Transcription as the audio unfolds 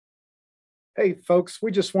Hey, folks,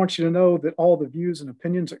 we just want you to know that all the views and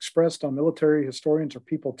opinions expressed on Military Historians or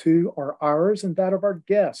People Too are ours and that of our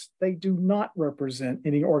guests. They do not represent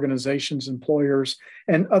any organizations, employers,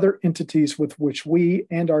 and other entities with which we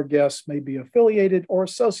and our guests may be affiliated or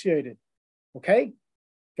associated. Okay?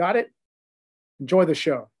 Got it? Enjoy the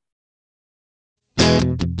show.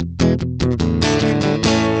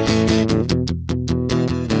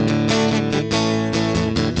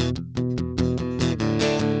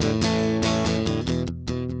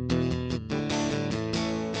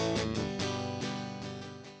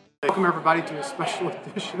 Welcome, everybody, to a special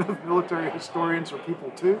edition of Military Historians or People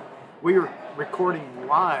Too. We are recording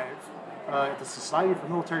live at the Society for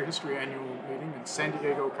Military History annual meeting in San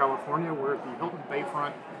Diego, California. We're at the Hilton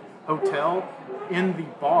Bayfront Hotel in the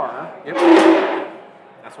bar. Yep.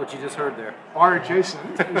 That's what you just heard there. Bar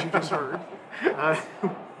adjacent, as you just heard.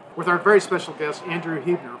 With our very special guest, Andrew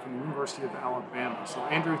Huebner from the University of Alabama. So,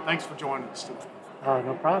 Andrew, thanks for joining us today. Oh,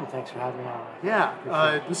 no problem. Thanks for having me on.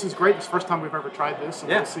 Yeah, this is great. It's the first time we've ever tried this,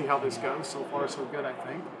 and Yeah. we'll see how this goes. So far, so good, I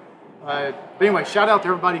think. But anyway, shout out to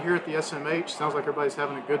everybody here at the SMH. Sounds like everybody's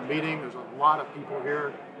having a good meeting. There's a lot of people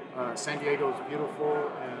here. San Diego is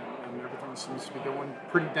beautiful, and everything seems to be going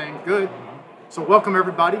pretty dang good. So welcome,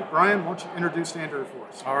 everybody. Brian, why don't you introduce Andrew for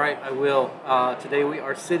us? All right, I will. Today we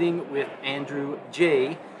are sitting with Andrew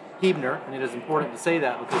J. Huebner, and it is important to say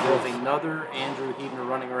that because there's another Andrew Huebner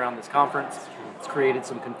running around this conference. It's created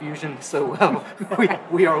some confusion, so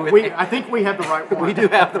we are with... I think we have the right one. We do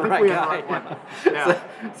have the right have guy. the right one. Yeah.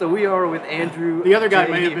 So we are with Andrew. The other guy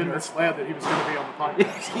J. may have been Huebner. misled that he was going to be on the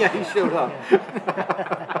podcast. Yeah, he showed up.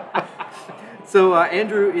 So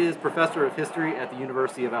Andrew is professor of history at the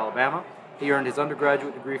University of Alabama. He earned his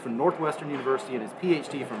undergraduate degree from Northwestern University and his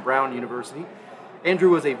PhD from Brown University.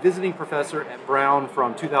 Andrew was a visiting professor at Brown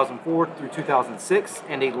from 2004 through 2006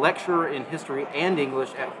 and a lecturer in history and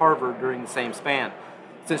English at Harvard during the same span.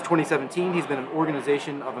 Since 2017, he's been an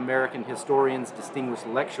Organization of American Historians Distinguished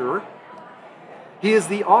Lecturer. He is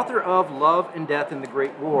the author of Love and Death in the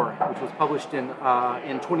Great War, which was published in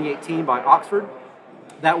 2018 by Oxford.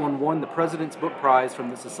 That one won the President's Book Prize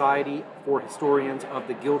from the Society for Historians of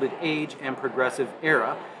the Gilded Age and Progressive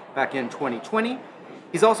Era back in 2020.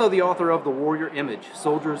 He's also the author of The Warrior Image,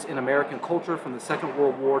 Soldiers in American Culture from the Second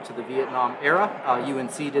World War to the Vietnam Era.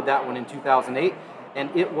 UNC did that one in 2008, and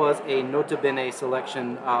it was a nota bene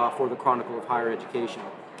selection for the Chronicle of Higher Education.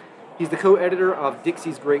 He's the co-editor of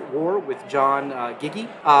Dixie's Great War with John Giggy.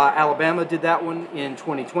 Alabama did that one in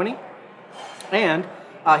 2020. And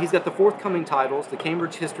he's got the forthcoming titles, The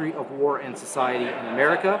Cambridge History of War and Society in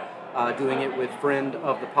America, doing it with friend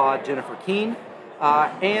of the pod, Jennifer Keene.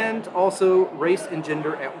 And also Race and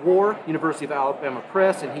Gender at War, University of Alabama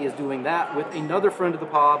Press, and he is doing that with another friend of the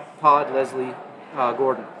pod, Leslie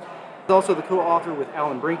Gordon. He's also the co-author with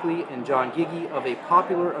Alan Brinkley and John Giggy of a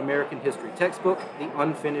popular American history textbook, The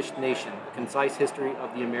Unfinished Nation, A Concise History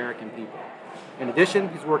of the American People. In addition,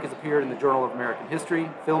 his work has appeared in the Journal of American History,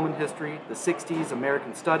 Film and History, the 60s,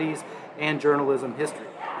 American Studies, and Journalism History.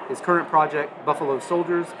 His current project, Buffalo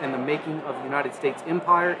Soldiers and the Making of the United States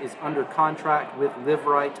Empire, is under contract with Live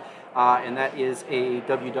Right, and that is a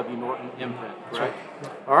W.W. Norton imprint, right?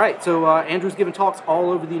 All right, so Andrew's giving talks all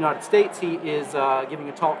over the United States. He is giving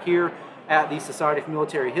a talk here at the Society for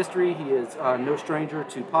Military History. He is no stranger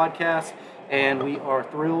to podcasts, and we are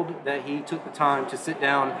thrilled that he took the time to sit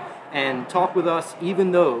down and talk with us,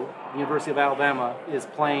 even though the University of Alabama is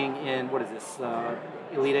playing in, what is this,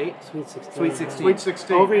 Elite Eight? Sweet 16. Sweet 16. Sweet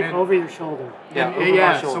 16. Over your shoulder. Yeah, over my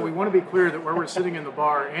Yeah, shoulder. so we want to be clear that where we're sitting in the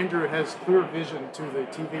bar, Andrew has clear vision to the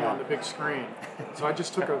TV on the big screen. So I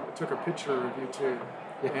just took a picture of you two,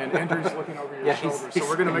 and Andrew's looking over your he's- shoulder. So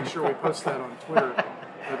we're going to make sure we post that on Twitter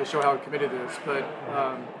to show how committed it is.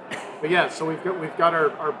 But yeah, so we've got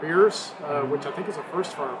our beers, which I think is a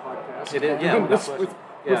first for our podcast. It is, yeah, Doing without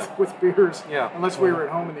this question. with beers, Yeah. unless we were at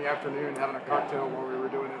home in the afternoon having a cocktail while we were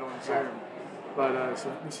doing it on Zoom. But so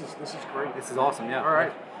this is great. This is awesome, yeah.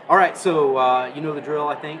 All right. So you know the drill,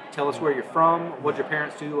 I think. Tell us where you're from, what your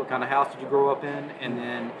parents do, what kind of house did you grow up in, and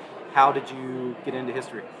then how did you get into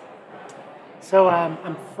history? So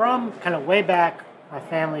I'm from kind of way back. My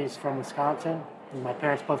family's from Wisconsin. And my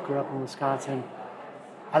parents both grew up in Wisconsin.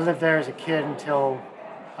 I lived there as a kid until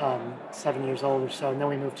 7 years old or so, and then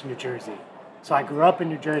we moved to New Jersey. So I grew up in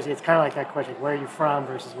New Jersey. It's kind of like that question, where are you from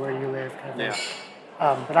versus where you live, kind of Yeah.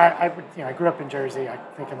 thing. But I grew up in Jersey. I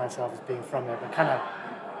think of myself as being from there, but kind of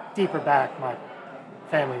deeper back, my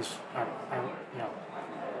family's are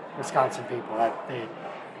Wisconsin people. They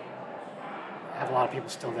have a lot of people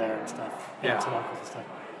still there and stuff, aunts and uncles and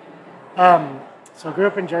stuff. So I grew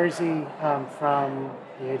up in Jersey from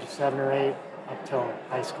the age of 7 or 8 up till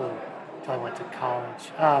high school. until I went to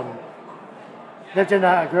college. I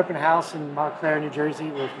grew up in a house in Montclair, New Jersey,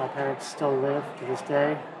 where my parents still live to this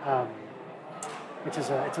day. Which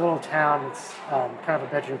is it's a little town. It's kind of a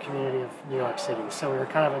bedroom community of New York City. So we were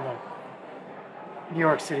kind of in the New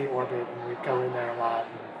York City orbit, and we'd go in there a lot.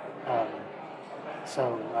 And,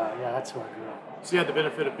 that's where I grew up. So you had the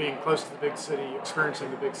benefit of being close to the big city,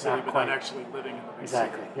 experiencing the big city, but not actually living in the big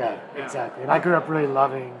city. Exactly. And I grew up really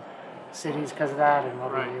loving cities because of that, and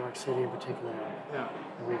loving New York City in particular. Yeah.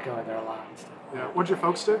 And we'd go in there a lot and stuff. Yeah. What'd your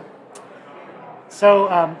folks do? So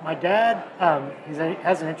my dad, he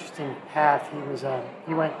has an interesting path. He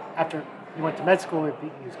went to med school.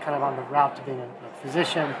 He was kind of on the route to being a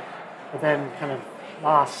physician, but then kind of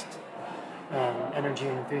lost energy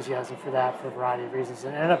and enthusiasm for that for a variety of reasons,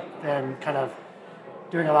 and ended up then kind of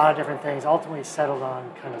doing a lot of different things. Ultimately settled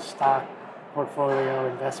on kind of stock portfolio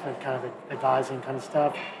investment, kind of advising kind of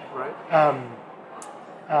stuff. Right.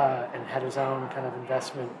 And had his own kind of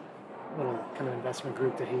investment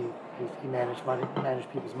group that he managed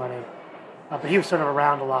people's money. But he was sort of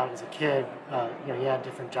around a lot as a kid. He had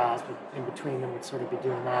different jobs, but in between them would sort of be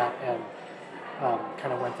doing that, and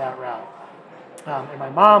kind of went that route. And my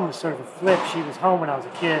mom was sort of a flip. She was home when I was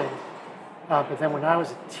a kid, but then when I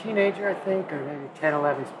was a teenager, I think, or maybe 10,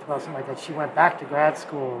 11, 12, something like that, she went back to grad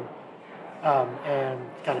school and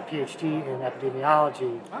got a PhD in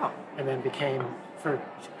epidemiology, and then became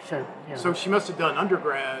So she must have done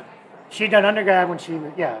undergrad. She'd done undergrad when she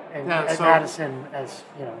was, at Madison, as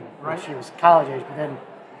when she was college age, but then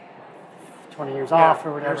 20 years off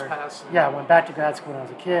or whatever. Years passed. I went back to grad school when I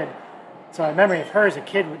was a kid. So my memory of her as a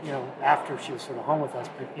kid, after she was sort of home with us,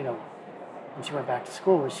 but when she went back to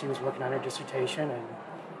school, she was working on her dissertation, and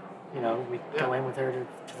we'd go in with her to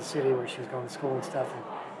the city where she was going to school and stuff,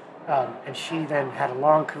 and she then had a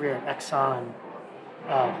long career at Exxon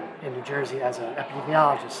in New Jersey as an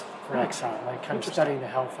epidemiologist for Exxon, like kind of studying the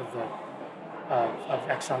health of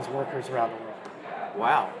Exxon's workers around the world.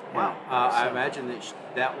 Wow. I imagine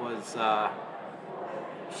that was.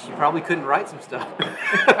 She probably couldn't write some stuff.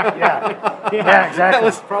 Yeah, exactly. That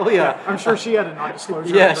was probably I'm sure she had a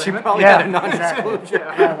non-disclosure. Yeah, she probably had a non-disclosure.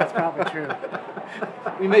 Exactly. Yeah, that's probably true.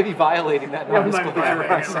 We may be violating that non-disclosure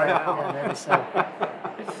right now. Yeah, maybe so.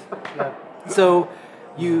 Yeah. So,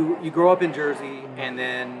 you grow up in Jersey, and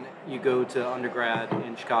then you go to undergrad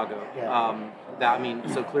in Chicago. Yeah.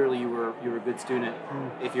 So clearly you were a good student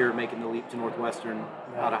if you're making the leap to Northwestern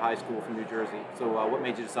out of high school from New Jersey. So what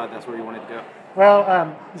made you decide that's where you wanted to go? Well,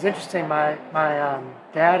 it's interesting. My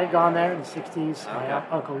dad had gone there in the 60s. Okay. My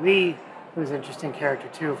Uncle Lee, who was an interesting character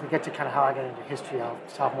too. If we get to kind of how I got into history, I'll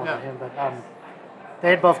talk more about him. But they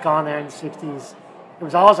had both gone there in the 60s. It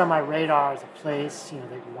was always on my radar as a place,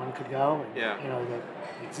 that one could go, and that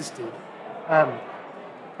existed.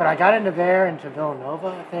 But I got into Villanova,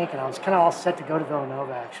 I think, and I was kind of all set to go to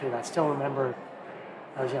Villanova, actually. And I still remember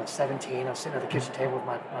I was 17. I was sitting at the kitchen table with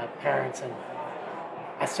my parents, and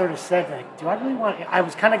I sort of said, like, do I really want... I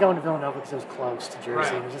was kind of going to Villanova because it was close to Jersey.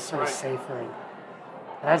 Right. It was just sort of safer. And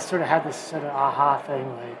I sort of had this sort of aha thing,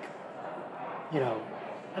 like,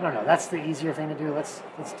 I don't know, that's the easier thing to do. Let's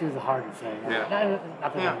do the harder thing. Yeah.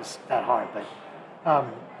 Not that it was that hard, but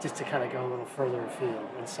just to kind of go a little further afield.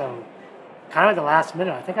 And so kind of at the last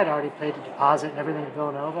minute, I think I'd already paid the deposit and everything at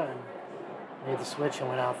Villanova and made the switch and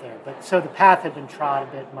went out there. But so the path had been trod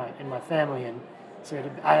a bit in my family, and so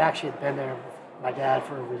I actually had been there with my dad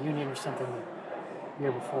for a reunion or something the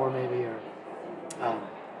year before, maybe, or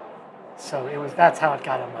so that's how it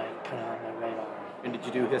got on my radar. And did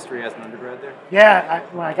you do history as an undergrad there? Yeah,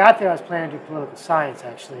 when I got there, I was planning to do political science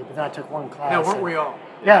actually, but then I took one class. Yeah, weren't we all?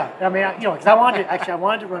 Yeah, I mean, because I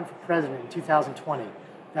wanted to run for president in 2020.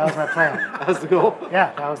 That was my plan. That was the goal?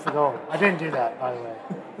 Yeah, that was the goal. I didn't do that, by the way.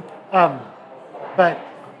 But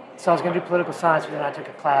so I was going to do political science, but then I took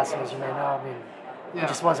a class, and as you may know, it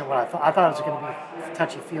just wasn't what I thought. I thought it was going to be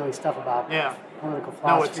touchy-feely stuff about political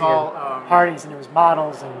philosophy and parties, and it was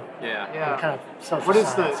models and kind of social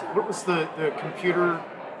science. What was the computer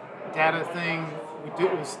data thing? We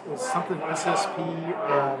did was something SSP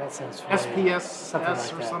or that sounds familiar. SPSS something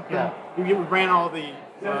like or that. something. Yeah. We ran all the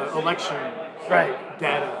election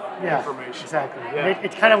data information. Exactly. Yeah.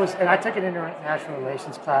 It kind of was, and I took an international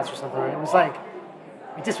relations class or something, and it was like,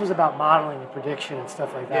 it just was about modeling and prediction and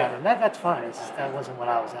stuff like that, and that's fine. It's just, that wasn't what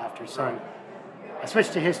I was after. So I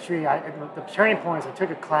switched to history. The turning point is I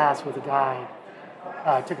took a class with a guy.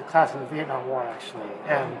 I took a class in the Vietnam War actually,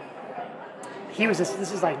 and he was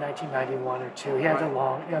this is like 1991 or 2. He had the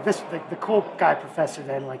long, the cool guy professor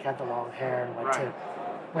then had the long hair and went to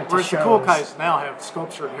Whereas shows. the cool guys now have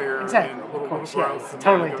sculptured hair and a little growth. It's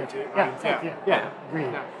totally different.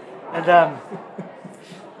 Agreed. And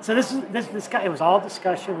So this guy. It was all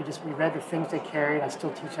discussion. We read the things they carried. I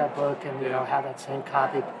still teach that book, and have that same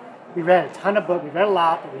copy. We read a ton of books. We read a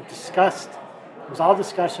lot, but we discussed. It was all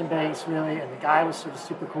discussion based, really, and the guy was sort of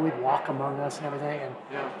super cool. He'd walk among us and everything, and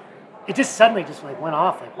it just suddenly just like went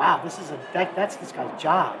off. Like, wow, this is that's this guy's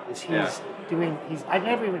job. Is doing? I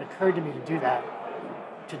never even occurred to me to do that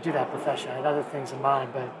profession. I had other things in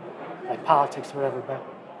mind, but like politics or whatever. But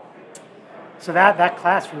so that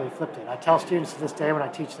class really flipped it. I tell students to this day when I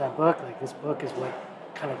teach that book, like this book is what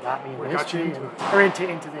kind of got me into history into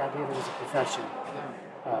the idea that it was a profession.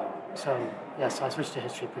 So I switched to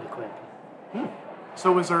history pretty quick.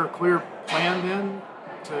 So was there a clear plan then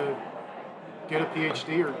to get a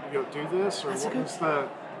PhD or do this, or what was the?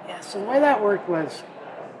 Yeah. So the way that worked was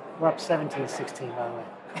we're up 17-16 by the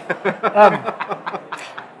way.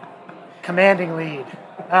 Commanding lead.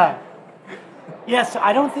 So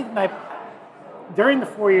I don't think during the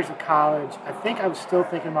 4 years of college, I think I was still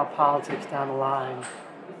thinking about politics down the line.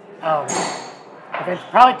 I think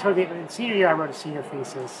probably in senior year I wrote a senior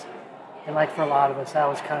thesis, and like for a lot of us, that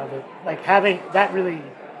was kind of having that really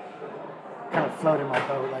kind of floated my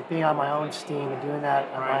boat, like being on my own steam and doing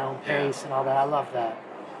that on my own pace and all that. I love that,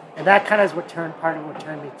 and that kind of is part of what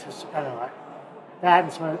turned me to that,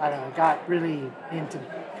 and so I got really into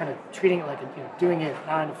kind of treating it like doing it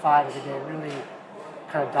 9 to 5 every day, really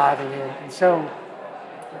kind of diving in. And so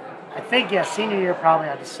I think senior year probably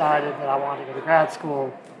I decided that I wanted to go to grad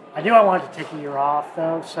school. I knew I wanted to take a year off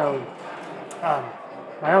though, so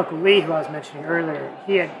my Uncle Lee, who I was mentioning earlier,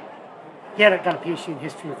 he had got a PhD in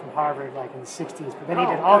history from Harvard like in the 60s, but then he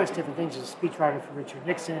did all these different things as a speechwriter for Richard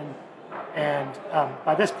Nixon, and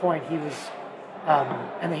by this point he was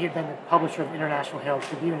and he had been the publisher of International Herald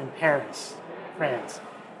Tribune in Paris, France.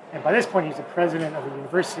 And by this point, he was the president of a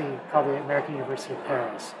university called the American University of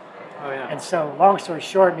Paris. Oh, yeah. And so, long story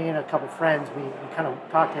short, me and a couple of friends, we kind of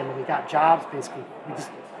talked to him and we got jobs, basically.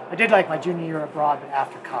 I did like my junior year abroad, but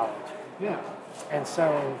after college. Yeah. And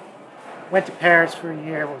so, went to Paris for a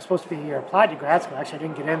year. Well, it was supposed to be a year. Applied to grad school. Actually, I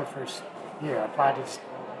didn't get in the first year. I applied to just,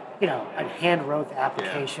 I hand wrote the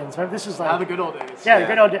applications. Yeah. This is like the good old days. Yeah, the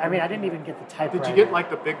good old days. I mean, I didn't even get the typewriter. Did you get like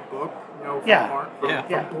the big book, from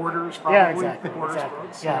Borders, probably? Yeah, exactly. Borders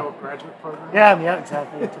books, graduate program. Yeah,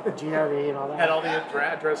 exactly. I took the GRE and all that. Had all the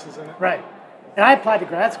addresses in it. Right. And I applied to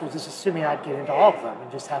grad schools just assuming I'd get into all of them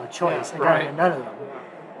and just have a choice. I got into none of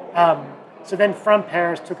them. So then from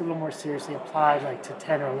Paris, took it a little more seriously, applied like to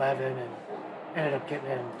 10 or 11 and ended up getting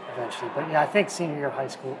in eventually. But I think senior year of high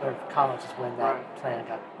school or college is when that plan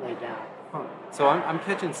got laid down. Huh. So I'm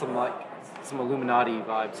catching some Illuminati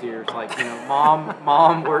vibes here. It's like,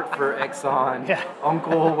 mom worked for Exxon. Yeah.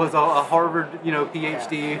 Uncle was a Harvard,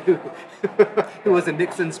 PhD who was a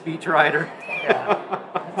Nixon speechwriter. Yeah.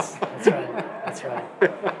 That's right.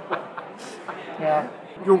 Yeah.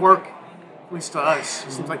 Your work, at least to us,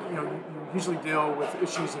 seems like you usually deal with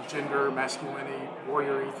issues of gender, masculinity,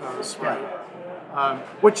 warrior ethos, right?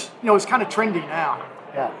 Which is kind of trendy now.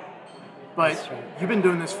 Yeah. But you've been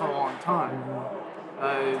doing this for a long time.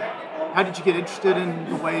 Mm-hmm. How did you get interested in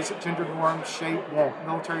the ways that gender norms shape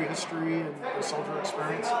military history and the soldier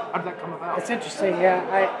experience? How did that come about? It's interesting.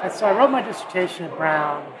 Yeah. So I wrote my dissertation at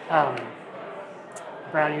Brown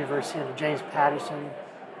University under James Patterson.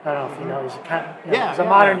 I don't know if you know. He's a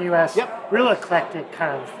modern U.S. Real eclectic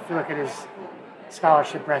kind of. If you look at his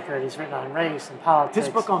scholarship record, he's written on race and politics. His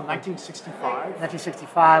book on 1965?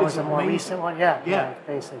 1965 was a more recent one. Yeah.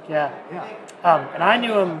 Basic. Yeah. And I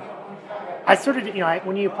knew him. I sort of,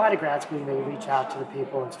 when you apply to grad school, you reach out to the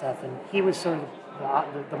people and stuff, and he was sort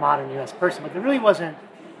of the modern U.S. person, but there really wasn't,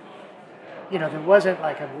 there wasn't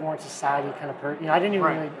like a Warren Society kind of person. I didn't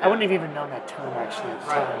even I wouldn't have even known that term actually at the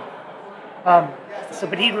time.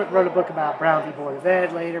 But he wrote a book about Brown v. Board of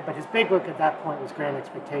Ed later, but his big book at that point was Grand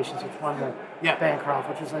Expectations, which won the Bancroft,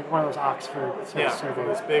 which was like one of those Oxford surveys.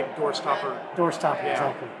 This big doorstopper.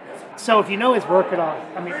 Exactly. So if you know his work at all,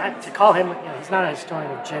 to call him, he's not a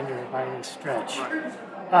historian of gender by any stretch,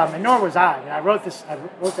 and nor was I. I wrote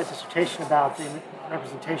that dissertation about the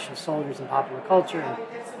representation of soldiers in popular culture and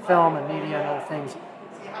film and media and other things.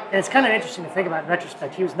 And it's kind of interesting to think about in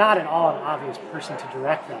retrospect. He was not at all an obvious person to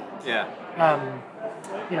direct that. Yeah.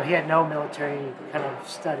 He had no military kind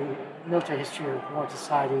of military history or Warren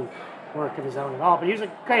Society work of his own at all. But he was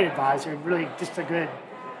a great advisor and really just a good,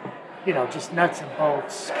 just nuts and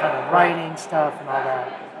bolts kind of writing stuff and all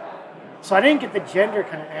that. So I didn't get the gender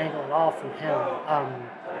kind of angle at all from him.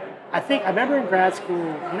 I remember in grad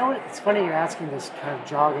school, it's funny you're asking this kind of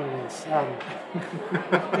jogging this,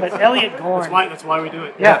 but Elliot Gorn. That's why we do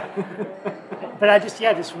it. Yeah. But I just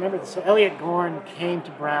remember this. So Elliot Gorn came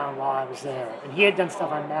to Brown while I was there, and he had done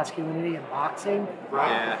stuff on masculinity and boxing. Right.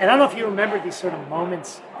 Yeah. And I don't know if you remember these sort of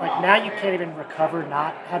moments. Like now, you can't even recover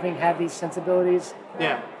not having had these sensibilities.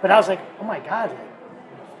 Yeah. But I was like, oh my god,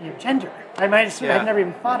 gender. I mean, I just had never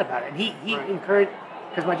even thought about it. And he encouraged,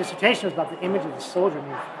 because my dissertation was about the image of the soldier. I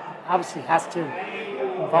mean, obviously has to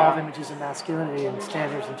involve images of masculinity and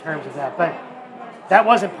standards in terms of that, but that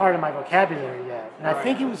wasn't part of my vocabulary yet. And I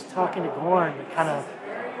think he was talking to Gorn, but kind of,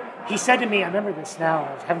 he said to me, I remember this now,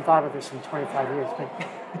 I haven't thought about this in 25 years, but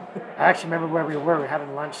I actually remember where we were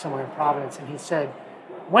having lunch somewhere in Providence, and he said,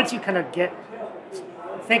 once you kind of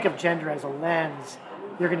think of gender as a lens,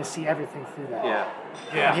 you're going to see everything through that.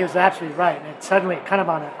 Yeah. And he was absolutely right, and it suddenly, kind of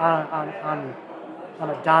on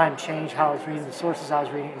a dime, changed how I was reading the sources I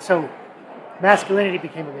was reading. And so masculinity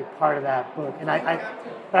became a big part of that book. And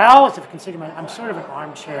but I always have considered I'm sort of an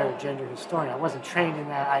armchair gender historian. I wasn't trained in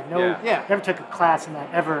that. I never took a class in that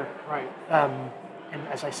ever. Right. And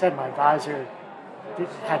as I said, my advisor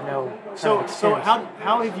had no. So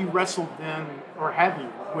how have you wrestled then, or have you,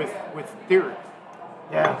 with theory?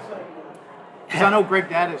 Yeah. Because I know Greg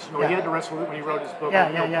Daddis, he had to wrestle with it when he wrote his book,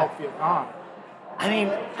 Pulp Vietnam. I mean,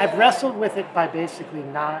 I've wrestled with it by basically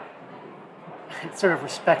not, sort of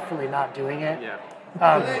respectfully not doing it. Yeah.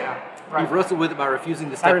 Right. You've wrestled with it by refusing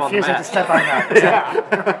to step on the mat. Refusing to step on the mat.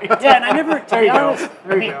 Exactly. Yeah, and I never, to be honest,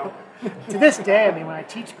 to this day, I mean, when I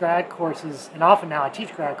teach grad courses, and often now I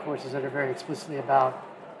teach grad courses that are very explicitly about,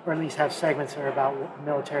 or at least have segments that are about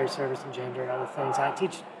military service and gender and other things. And I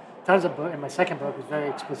teach tons of books, and my second book was very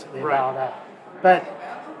explicitly about that. But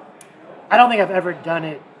I don't think I've ever done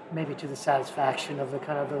it maybe to the satisfaction of the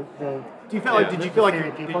kind of the. Do you feel like? Did you feel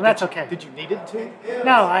like people? And that's okay. Did you need it to?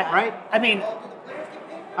 No, I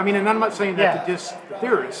mean, and I'm not saying that to diss the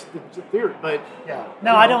theorist, but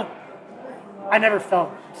no, I don't. I never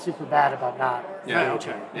felt super bad about not.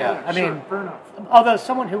 I mean, fair enough. Although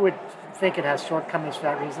someone who would think it has shortcomings for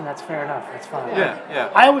that reason, that's fair enough. That's fine. Yeah.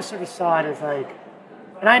 I always sort of saw it as like,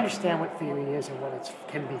 and I understand what theory is and what it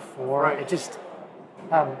can be for. Right. It just,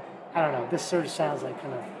 I don't know. This sort of sounds like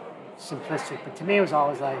kind of simplistic, but to me, it was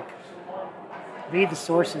always like, read the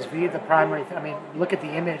sources, read the primary. Look at the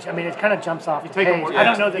image. I mean, it kind of jumps off the page. I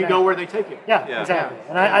don't know that you go where they take you. Yeah, exactly.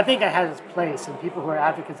 And I think it has its place, and people who are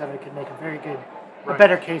advocates of it can make a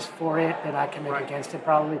better case for it than I can make against it.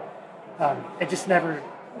 Probably. It just never.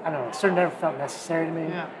 I don't know. It sort of never felt necessary to me.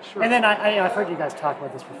 Yeah, sure. And then I've heard you guys talk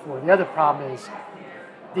about this before. The other problem is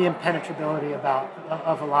the impenetrability of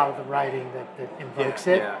a lot of the writing that invokes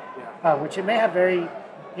it, which it may have very,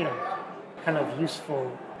 kind of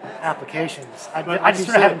useful applications. I just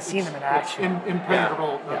sort of haven't seen them in action.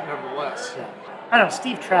 Impenetrable, nevertheless. Yeah. I don't know,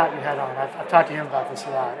 Steve Trout you had on, I've talked to him about this a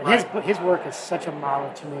lot. And his work is such a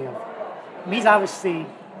model to me. He's obviously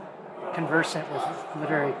conversant with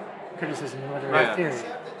literary criticism and literary theory.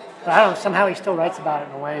 But I don't know, somehow he still writes about it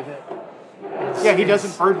in a way that he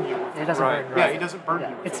doesn't burden you with it. He doesn't burden you. Yeah, he doesn't burden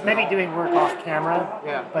you with it. It's maybe doing work off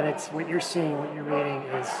camera, but it's what you're seeing, what you're reading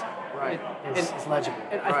is legible.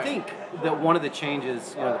 And I think that one of the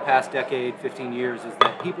changes, the past decade, 15 years, is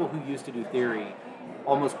that people who used to do theory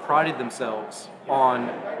almost prided themselves on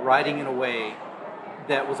writing in a way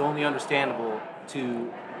that was only understandable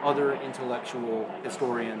to other intellectual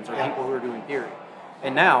historians or people who are doing theory.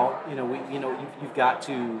 And now, you've got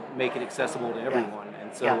to make it accessible to everyone.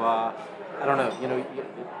 And so, I don't know, it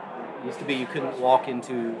used to be you couldn't walk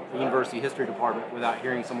into the university history department without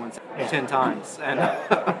hearing someone say 10 times. And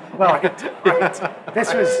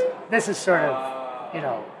this is sort of,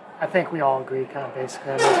 I think we all agree kind of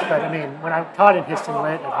basically on this. But I mean, when I taught in Histon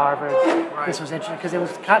Lit at Harvard, this was interesting because it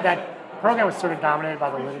was that program was sort of dominated by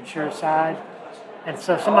the literature side. And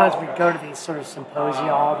so sometimes we'd go to these sort of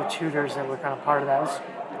symposia, all the tutors that were kind of part of that. It was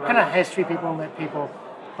kind of history people and lit people,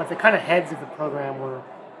 but the kind of heads of the program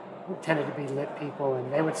tended to be lit people,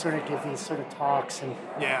 and they would sort of give these sort of talks, and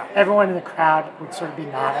everyone in the crowd would sort of be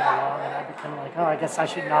nodding along, and I'd be kind of like, oh, I guess I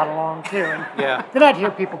should nod along too. And then I'd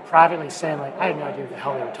hear people privately saying, like, I had no idea what the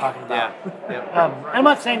hell they were talking about. I'm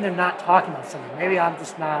not saying they're not talking about something. Maybe I'm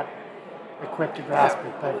just not equipped to grasp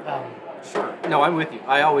it, but... Sure. No, I'm with you.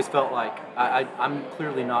 I always felt like I'm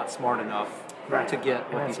clearly not smart enough to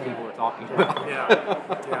get what these people are talking about.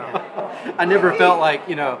 I never felt like,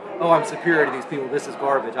 I'm superior to these people. This is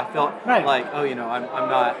garbage. I felt like,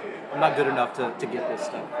 I'm not good enough to get this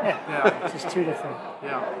stuff. It's just two different.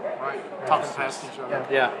 Talking past each other.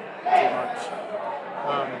 Too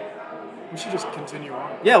much. We should just continue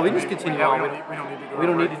on. Yeah, we just continue on. We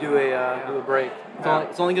don't need to do a break.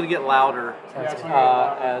 It's only going to get louder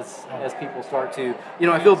as people start to.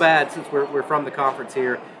 I feel bad since we're from the conference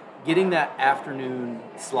here. Getting that afternoon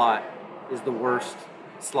slot is the worst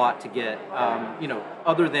slot to get,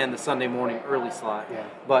 other than the Sunday morning early slot. Yeah.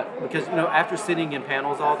 But because, after sitting in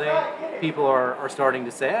panels all day, people are starting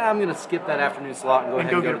to say, I'm going to skip that afternoon slot and go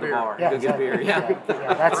ahead and go to the bar Yeah, and go get a beer. Yeah.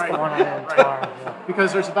 That's the one I'm in tomorrow. Yeah.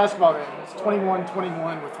 Because there's a basketball game. It's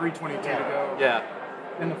 21-21 with 3:22 to go. Yeah.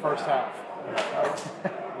 In the first half.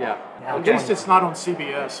 Yeah. At least it's not on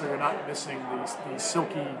CBS, so you're not missing these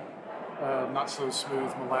silky, not so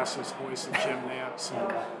smooth molasses voice of Jim Nance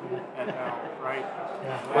and now, right?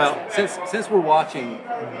 Yeah. Well, since we're watching,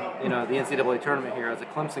 the NCAA tournament here, as a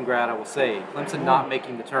Clemson grad, I will say Clemson not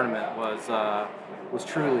making the tournament was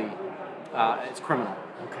truly it's criminal.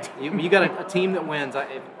 Okay. You got a team that wins,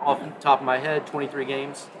 off the top of my head, 23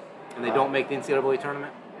 games, and they don't make the NCAA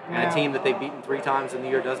tournament, and a team that they've beaten 3 times in the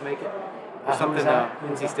year does make it. There's something,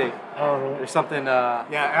 NC State. Oh, really? There's something.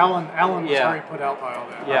 Allen was very put out by all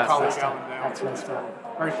that. Yeah, our colleague Allen Down. That's messed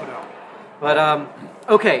up. Very put out. But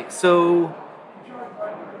okay, so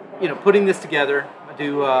putting this together, I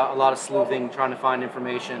do a lot of sleuthing, trying to find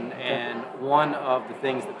information, and one of the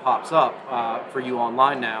things that pops up for you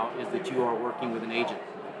online now is that you are working with an agent.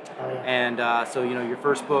 Oh, yeah. And so your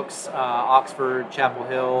first books, Oxford, Chapel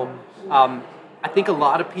Hill. I think a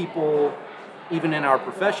lot of people, even in our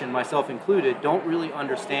profession, myself included, don't really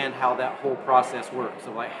understand how that whole process works.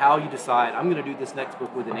 So, like, how you decide, I'm going to do this next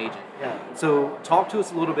book with an agent. Yeah. So, talk to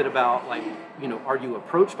us a little bit about, are you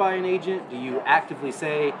approached by an agent? Do you actively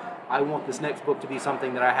say, I want this next book to be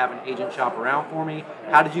something that I have an agent shop around for me?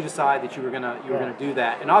 How did you decide that you were gonna do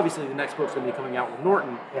that? And obviously, the next book's going to be coming out with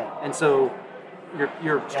Norton. Yeah. And so,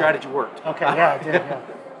 your strategy worked. Okay. Yeah, it did. Yeah.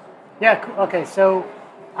 Yeah. Cool. Okay. So,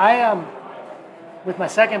 I with my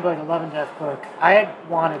second book, the Love and Death book, I had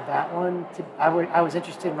wanted that one to. I was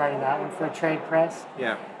interested in writing that one for a trade press.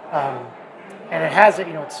 Yeah. And it has it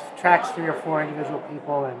tracks 3 or 4 individual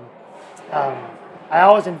people, and I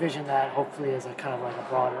always envisioned that hopefully as a kind of like a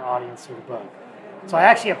broader audience sort of book. So I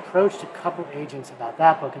actually approached a couple agents about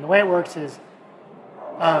that book, and the way it works is,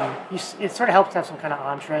 it sort of helps to have some kind of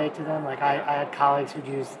entree to them. Like I had colleagues who'd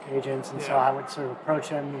used agents, and so I would sort of approach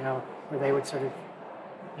them, where they would sort of,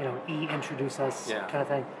 introduce us kind of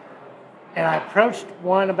thing. And I approached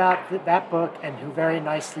one about that book, and who very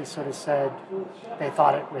nicely sort of said they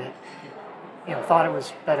thought it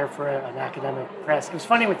was better for an academic press. It was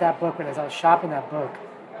funny with that book, when as I was shopping that book,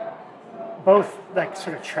 both like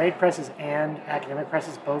sort of trade presses and academic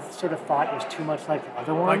presses both sort of thought it was too much like the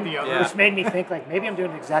other one. Like the other. Which made me think like maybe I'm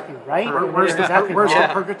doing it exactly right. Where's the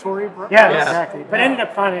purgatory? Yeah, exactly. But ended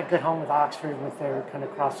up finding a good home with Oxford with their kind of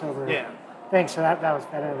crossover thing. So that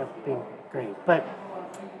ended up being great.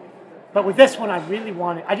 But with this one,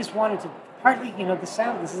 I just wanted to partly, the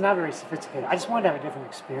sound. This is not very sophisticated. I just wanted to have a different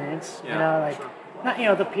experience. Yeah,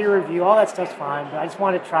 not the peer review, all that stuff's fine, but I just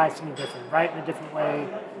wanted to try something different, write in a different way,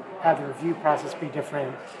 have the review process be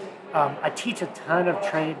different. I teach a ton of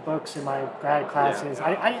trade books in my grad classes.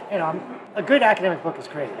 A good academic book is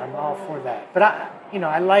great. I'm all for that. But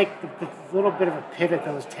I like the little bit of a pivot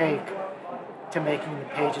those take to making the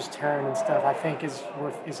pages turn and stuff. I think is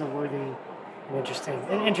a worthy and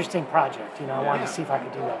interesting project. I wanted to see if I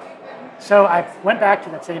could do that. So I went back to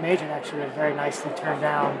that same agent, actually, and very nicely turned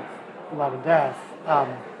down Love and Death.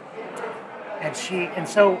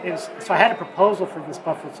 So I had a proposal for this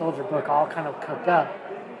Buffalo Soldier book all kind of cooked up,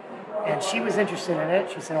 and she was interested in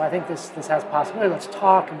it. She said, I think this has possibility. Let's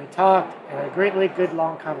talk. And we talked, and had a really good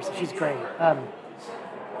long conversation. She's great. But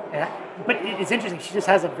it's interesting. She just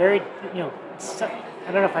has a very, I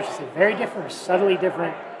don't know if I should say very different or subtly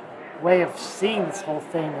different way of seeing this whole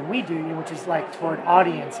thing than we do, which is like toward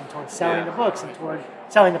audience and toward selling the books and toward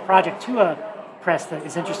selling the project to a press that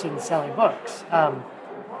is interested in selling books.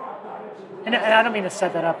 And I don't mean to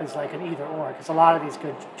set that up as like an either or, because a lot of these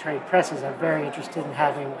good trade presses are very interested in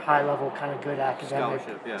having high level kind of good academic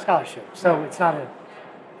scholarship. So it's not a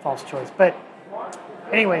false choice. But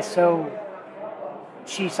anyway, so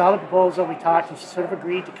she saw the proposal, we talked, and she sort of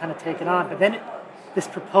agreed to kind of take it on. But then this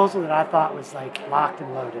proposal that I thought was like locked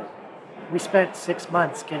and loaded, we spent 6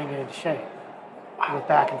 months getting it into shape with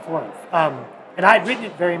back and forth. And I'd written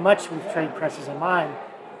it very much with trade presses in mind,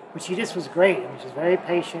 but she just was great. I mean, she was very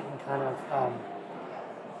patient and kind of,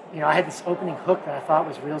 I had this opening hook that I thought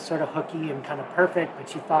was real sort of hooky and kind of perfect, but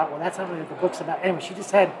she thought, well, that's not really what the book's about. Anyway, she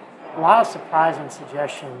just had a lot of surprising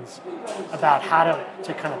suggestions about how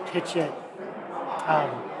to kind of pitch it,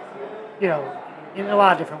 in a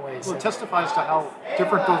lot of different ways. Well, it testifies to how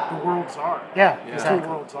different the worlds are. Yeah, exactly. Two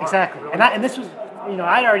worlds are. Exactly. Really. And this was,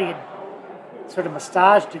 I'd already sort of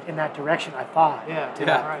massaged it in that direction, I thought, to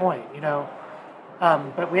that point,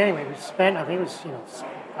 But we spent, I think it was,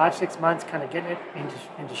 5-6 months kind of getting it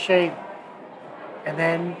into shape. And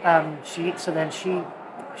then she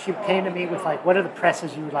came to me with like, what are the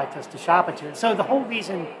presses you would like us to shop it to? And so the whole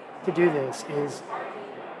reason to do this is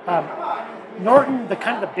Norton, the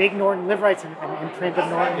kind of the big Norton, Live Right's an imprint of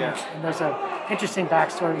Norton, and there's an interesting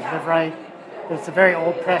backstory with Live Right. It's a very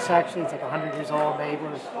old press, actually. It's like 100 years old. They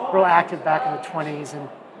were real active back in the 20s and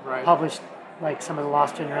published like some of the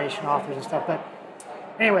Lost Generation authors and stuff. But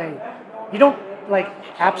anyway, you don't like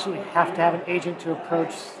absolutely have to have an agent to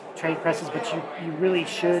approach trade presses, but you really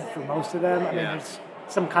should for most of them. I mean, there's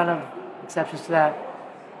some kind of exceptions to that.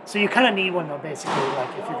 So you kind of need one though, basically, like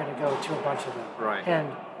if you're going to go to a bunch of them. Right. And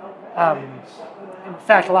in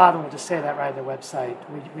fact, a lot of them will just say that right on their website.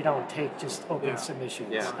 We don't take just open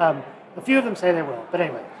submissions. Yeah. A few of them say they will, but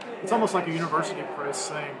anyway. It's almost like a university press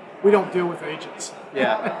saying, we don't deal with agents.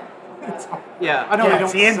 Yeah. Yeah. I know they don't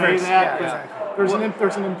it's the say inverse. that, Yeah, but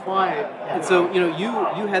there's an implied. And so,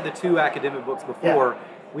 you had the 2 academic books before. Yeah.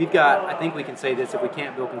 We've got, I think we can say this, if we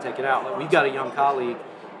can't, Bill can take it out. Like, we've got a young colleague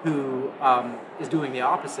who is doing the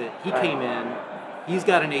opposite. He came in, he's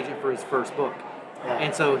got an agent for his first book. Yeah.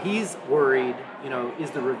 And so he's worried,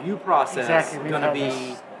 is the review process going to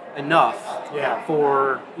be enough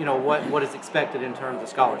for, what is expected in terms of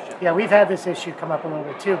scholarship? Yeah, we've had this issue come up a little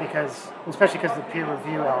bit too, especially because of the peer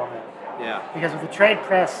review element. Yeah. Because with the trade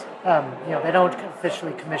press, they don't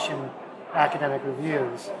officially commission academic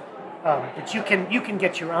reviews, but you can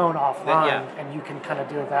get your own offline, and you can kind of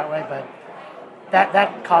do it that way. But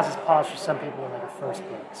that causes pause for some people in their first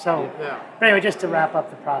book. So, but anyway, just to wrap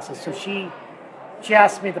up the process. So she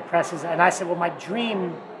asked me the presses, and I said, well, my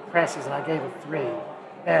dream presses, and I gave her 3,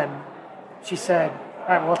 and she said, all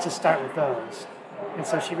right, well, let's just start with those. And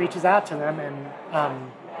so she reaches out to them,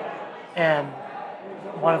 and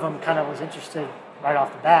one of them kind of was interested right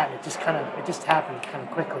off the bat, and it just happened kind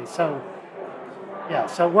of quickly. So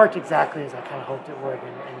so it worked exactly as I kind of hoped it would,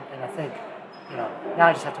 and I think, now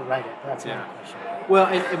I just have to write it. But that's another question. Well,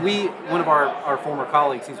 and one of our former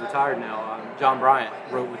colleagues, he's retired now, John Bryant,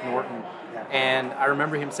 wrote with Norton. And I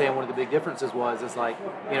remember him saying one of the big differences is like,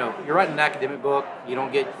 you're writing an academic book, you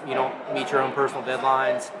don't meet your own personal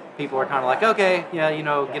deadlines. People are kind of like, okay,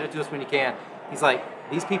 get it to us when you can. He's like,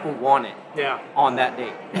 these people want it on that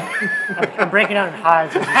date. I'm breaking out in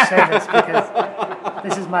hives as you say this, because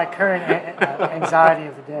this is my current anxiety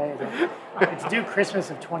of the day. It's due Christmas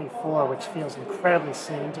of 24, which feels incredibly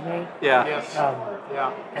soon to me. Yeah. Yes.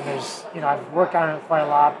 And there's, I've worked on it quite a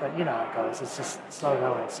lot, but how it goes. It's just slow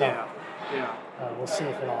going. So we'll see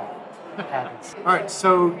if it all happens. All right,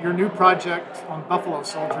 so your new project on Buffalo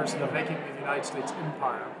Soldiers and the making of the United States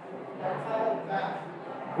Empire.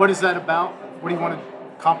 What is that about? What do you want to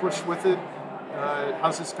accomplish with it?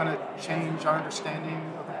 How's this going to change our understanding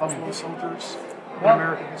of the Buffalo Soldiers in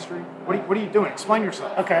American history? What are you doing? Explain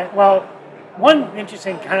yourself. Okay, well, one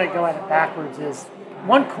interesting kind of go at it backwards is,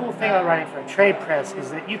 one cool thing about writing for a trade press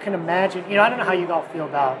is that you can imagine, I don't know how you all feel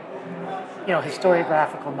about,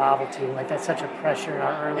 historiographical novelty, like that's such a pressure in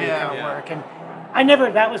our early kind of work. And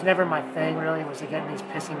that was never my thing really, was to get in these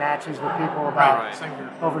pissy matches with people about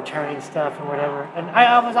overturning stuff and whatever. And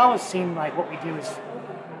I was always seen like what we do is,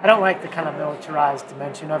 I don't like the kind of militarized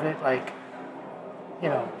dimension of it, like,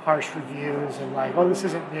 harsh reviews and like, oh, this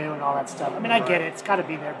isn't new and all that stuff. I mean, I get it, it's got to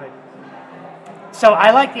be there, but so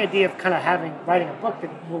I like the idea of kind of writing a book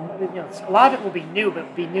that will, a lot of it will be new,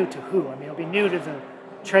 but be new to who? I mean, it'll be new to the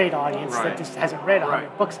trade audience that just hasn't read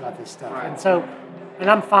 100 books about this stuff. And so, and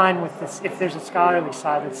I'm fine with this. If there's a scholarly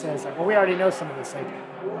side that says, like, well, we already know some of this, like,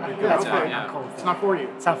 that's fine. I'm cool with it's not for you.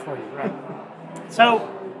 It's not for you, right? So,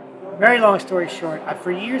 very long story short,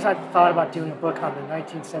 for years I've thought about doing a book on the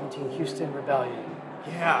 1917 Houston Rebellion.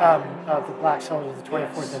 Of the black soldiers of the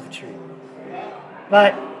 24th Infantry.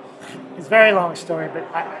 But it's a very long story,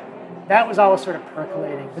 but that was always sort of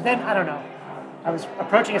percolating. But then, I don't know, I was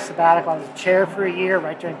approaching a sabbatical. I was chair for a year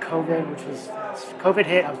right during COVID, COVID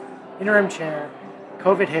hit. I was interim chair.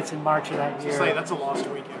 COVID hits in March of that year. Say, that's a lost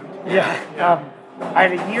weekend. Yeah. I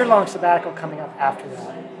had a year-long sabbatical coming up after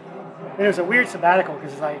that. And it was a weird sabbatical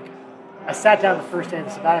because, like, I sat down the first day of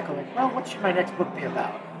the sabbatical, like, well, what should my next book be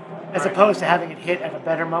about? As opposed to having it hit at a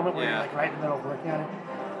better moment where you're, like, right in the middle of working on it.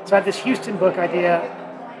 So I had this Houston book idea,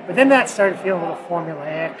 but then that started feeling a little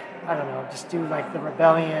formulaic. I don't know, just do, like, the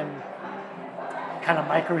rebellion kind of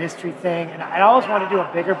microhistory thing. And I always wanted to do a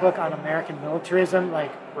bigger book on American militarism.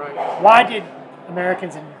 Like, why did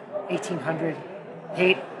Americans in 1800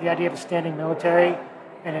 hate the idea of a standing military,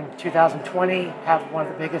 and in 2020 have one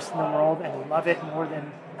of the biggest in the world and love it more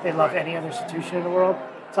than they love any other institution in the world?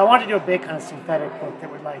 So I wanted to do a big kind of synthetic book that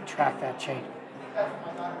would like track that change.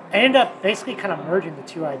 I ended up basically kind of merging the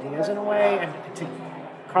two ideas in a way and to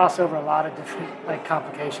cross over a lot of different like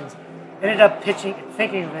complications. ended up thinking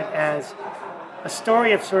of it as a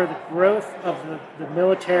story of sort of the growth of the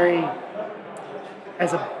military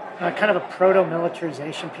as a kind of a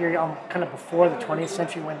proto-militarization period, kind of before the 20th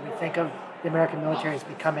century when we think of the American military as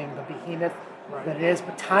becoming the behemoth that it is,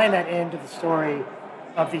 but tying that into the story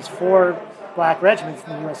of these 4 black regiments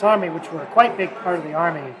in the U.S. Army, which were a quite big part of the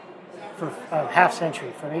Army for a half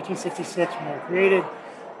century, from 1866 when they were created,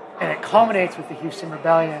 and it culminates with the Houston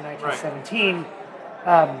Rebellion in 1917,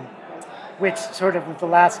 which sort of was the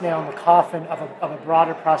last nail in the coffin of a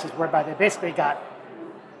broader process whereby they basically got,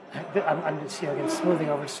 I'm just again smoothing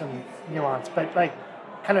over some nuance, but like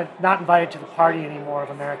kind of not invited to the party anymore of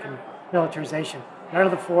American militarization. None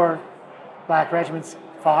of the 4 black regiments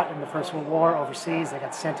fought in the First World War overseas. They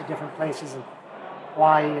got sent to different places in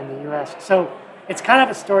Hawaii and the U.S. So it's kind of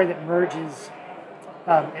a story that merges.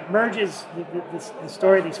 It merges the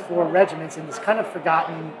story of these 4 regiments in this kind of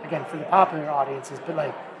forgotten, again for the popular audiences, but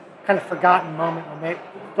like kind of forgotten moment when they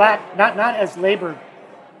not as labor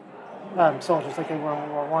soldiers like they were in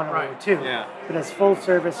World War I or World War II, but as full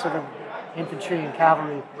service sort of infantry and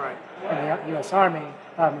cavalry in the U.S. Army,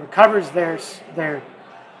 recovers their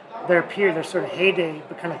period, their sort of heyday,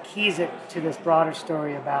 but kind of keys it to this broader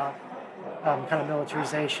story about kind of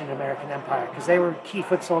militarization, American empire, because they were key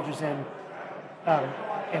foot soldiers in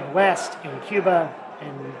the West, in Cuba,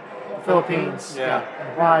 in the Philippines, in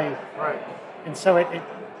Hawaii, and so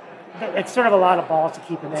it's sort of a lot of balls to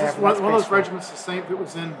keep in there. Is this one of those regiments the same that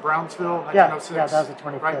was in Brownsville, 1906? Yeah, that was the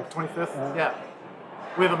 25th. Right, 25th? Yeah.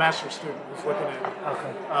 We have a master's student who's looking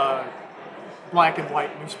at black and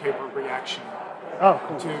white newspaper reaction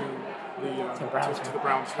to the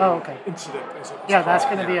Brownsville incident. Yeah, that's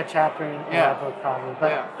going to be a chapter in our book probably.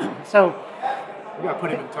 But so we got to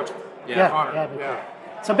put him in touch with Connor.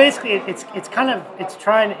 So basically, it's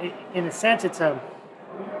trying, in a sense, it's a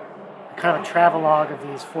kind of a travelogue of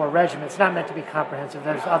these 4 regiments. It's not meant to be comprehensive.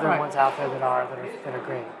 There's other ones out there that are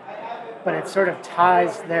great, but it sort of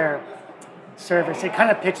ties their service. It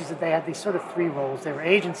kind of pitches that they had these sort of 3 roles. They were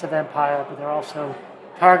agents of empire, but they're also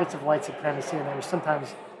targets of white supremacy, and they were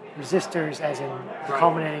sometimes resistors, as in the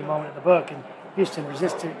culminating moment of the book. And Houston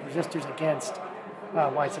resistors against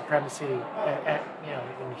white supremacy,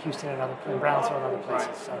 in Houston and in Brownsville and other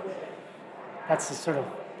places. So that's the sort of.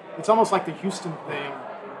 It's almost like the Houston thing.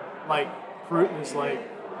 Like Pruitt is like,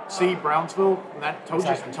 see Brownsville, and that told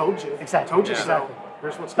you, told you so.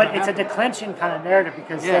 Here's what's going to happen. But it's a declension kind of narrative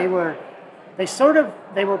because they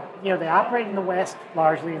operated in the West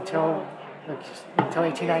largely until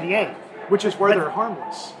 1898. Which is where they're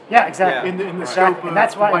harmless. Yeah, exactly. In the scope of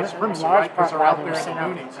that's why white supremacy, because they're out there in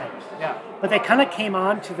the boonies. But they kind of came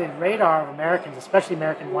onto the radar of Americans, especially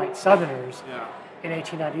American white Southerners, in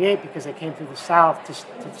 1898 because they came through the South to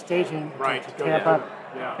staging to Tampa.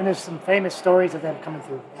 And there's some famous stories of them coming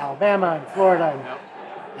through Alabama and Florida and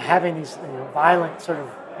having these violent sort of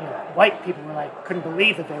white people were like couldn't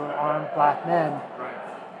believe that they were armed black men,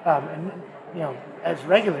 and as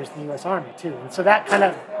regulars in the U.S. Army too. And so that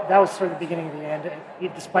was sort of the beginning of the end.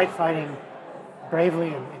 Despite fighting bravely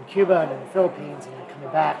in Cuba and in the Philippines and then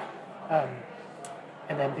coming back,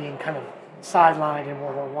 and then being kind of sidelined in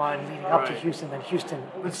World War I, leading up to Houston. Then Houston.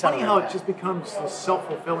 It's funny how it just becomes this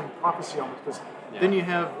self-fulfilling prophecy almost, because then you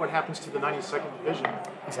have what happens to the 92nd Division.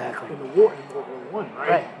 Exactly. In the war, in World War I, right?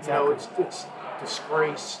 Right. Exactly. It's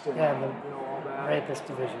disgraced and all that. Rapist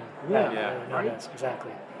division. Right.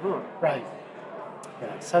 Exactly. Right.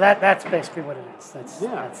 Yeah. So that's basically what it is. That's the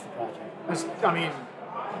project.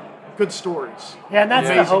 Good stories. Yeah, and that's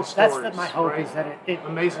amazing the hope. Stories, that's my hope is that it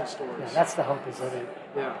amazing stories. Yeah, that's the hope is that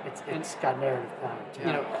it's got narrative power.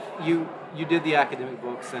 You did the academic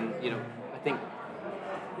books, and I think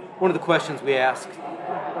one of the questions we ask,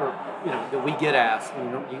 or that we get asked,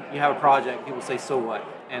 you have a project, people say, so what?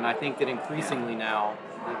 And I think that increasingly now,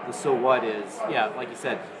 the so what is, like you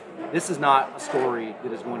said, this is not a story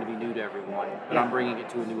that is going to be new to everyone, but I'm bringing it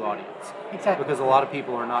to a new audience. Exactly. Because a lot of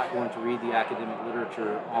people are not going to read the academic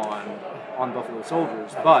literature on Buffalo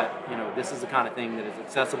Soldiers, but this is the kind of thing that is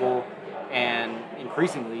accessible, and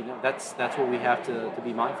increasingly that's what we have to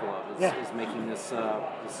be mindful of is making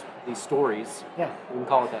these stories. Yeah. We can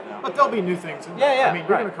call it that now. But there'll be new things. You're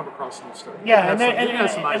going to come across new stuff. Yeah, and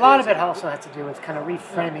a lot of it also has to do with kind of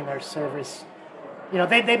reframing their service.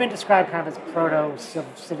 They've been described kind of as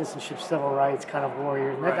proto-citizenship, civil rights kind of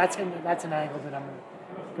warriors. And that's an angle that I'm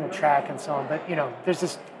going to track and so on. But,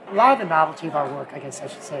 there's a lot of the novelty of our work, I guess I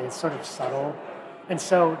should say, is sort of subtle. And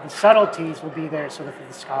so the subtleties will be there sort of for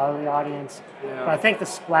the scholarly audience. Yeah. But I think the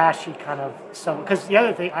splashy kind of, because the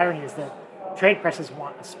other irony is that trade presses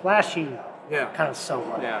want a splashy kind of so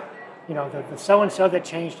what. Yeah. the so-and-so that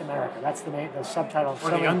changed America. That's the name, the subtitle. Or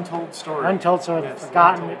the untold story. Untold story, yes, the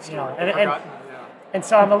forgotten, story. And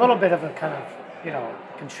so I'm a little bit of a kind of,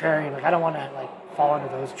 contrarian. Like, I don't want to, like, fall into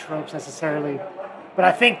those tropes necessarily. But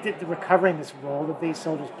I think that recovering this role that these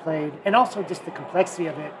soldiers played, and also just the complexity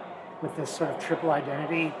of it with this sort of triple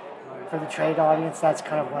identity for the trade audience, that's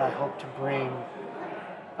kind of what I hope to bring,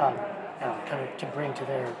 to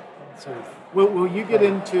their sort of. Will you get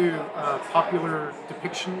into popular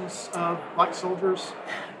depictions of black soldiers?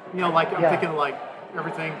 Like I'm thinking like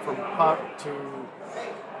everything from pop to,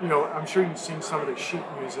 I'm sure you've seen some of the sheet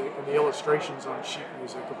music and the illustrations on sheet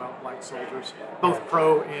music about black soldiers, both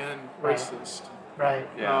pro and racist. Right.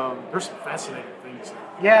 Yeah. There's some fascinating things there.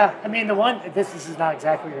 Yeah, I mean, this is not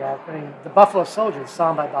exactly what you're at. I mean, the Buffalo Soldier,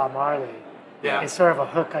 song by Bob Marley, is sort of a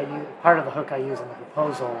hook part of the hook I use in the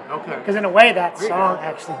proposal. Okay. Because in a way, that song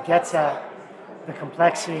actually gets at the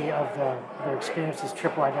complexity of their experiences,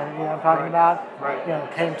 triple identity that I'm talking about.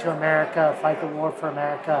 Right. Came to America, fight the war for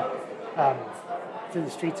America, through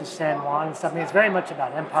the streets of San Juan and stuff. I mean, it's very much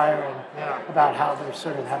about empire and about how they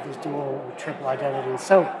sort of have these dual or triple identities.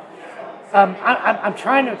 So. I'm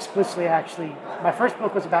trying to explicitly actually. My first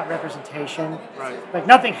book was about representation. Right. Like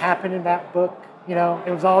nothing happened in that book. It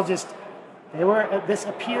was all just this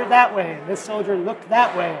appeared that way, and this soldier looked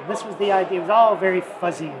that way, and this was the idea. It was all very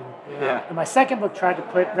fuzzy. And my second book tried to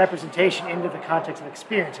put representation into the context of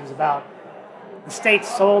experience. It was about the state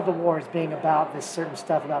sold the war as being about this certain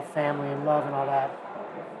stuff about family and love and all that.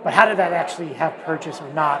 But how did that actually have purchase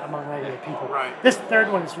or not among regular people? Right. This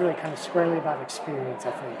third one is really kind of squarely about experience, I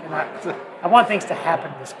think. And I want things to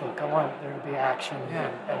happen in this book. I want there to be action.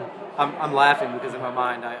 And I'm laughing because in my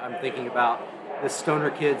mind I'm thinking about this stoner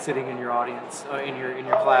kid sitting in your audience, in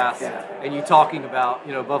your class, and you talking about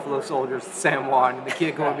Buffalo Soldiers, San Juan, and the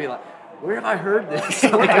kid going to be like, where have I heard this?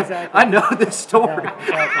 I know this story.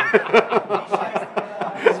 Yeah, exactly.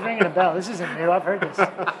 This is ringing a bell. This isn't new. I've heard this.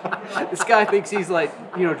 This guy thinks he's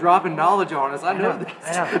dropping knowledge on us. I know this.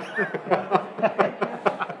 I know.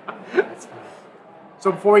 That's funny.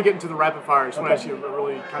 So before we get into the rapid fire, I just want to ask you a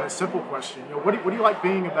really kind of simple question. What do you like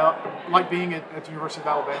being at the University of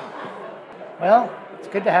Alabama? Well, it's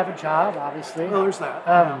good to have a job, obviously. Well, there's that.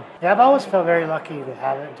 I've always felt very lucky to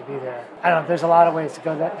have it and to be there. I don't know. There's a lot of ways to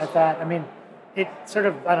go at that. I mean, it sort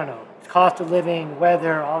of, I don't know, cost of living,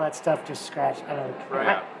 weather, all that stuff just scratched. I don't know.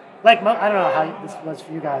 Right. I don't know how this was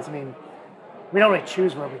for you guys. I mean, we don't really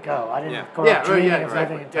choose where we go. I didn't go out dreaming of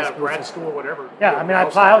living in Tuscaloosa. Grad school, whatever. Yeah, I mean, I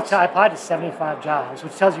applied to 75 jobs,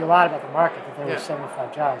 which tells you a lot about the market that there were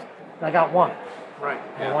 75 jobs. But I got one. Right.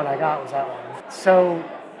 And the one I got was that one. So,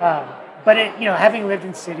 but having lived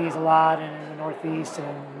in cities a lot and in the Northeast and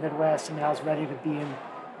in the Midwest, I mean, I was ready to be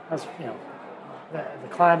the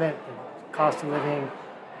climate, the cost of living.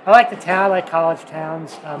 I like the town. I like college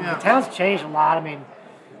towns. The town's changed a lot. I mean,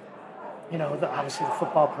 obviously the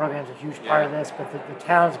football program's a huge part of this, but the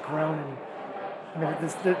town's grown, and I mean,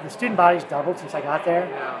 the student body's doubled since I got there.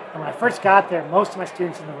 Yeah. And when I first got there, most of my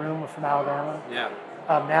students in the room were from Alabama. Yeah.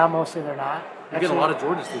 Now mostly they're not. You get a lot of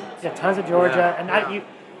Georgia students. Yeah, tons of Georgia, and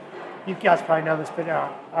you guys probably know this, but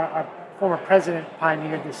our former president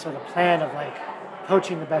pioneered this sort of plan of like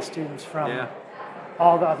poaching the best students from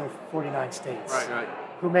all the other 49 states. Right.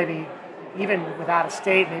 Who maybe even without a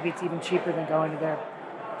state, maybe it's even cheaper than going to their.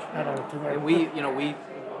 I don't know. To their. And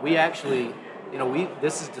we actually,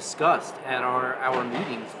 this is discussed at our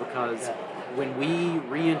meetings because when we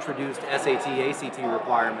reintroduced SAT, ACT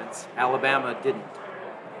requirements, Alabama didn't,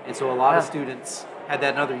 and so a lot of students had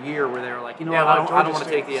that another year where they were like, I don't want to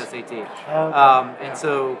take the SAT. And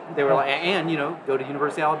so they were like, go to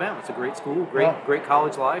University of Alabama. It's a great school, great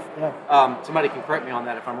college life. Yeah. Somebody can correct me on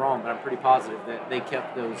that if I'm wrong, but I'm pretty positive that they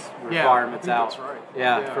kept those requirements out.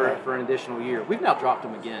 That's right. For an additional year. We've now dropped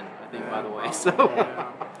them again, I think, by the way. So.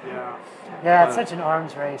 Yeah, it's such an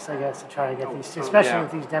arms race, I guess, to try to get these, especially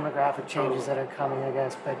with these demographic changes that are coming, I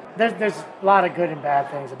guess. But there's a lot of good and bad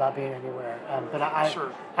things about being anywhere.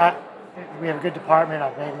 We have a good department.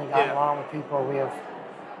 I've mainly gotten along with people. We have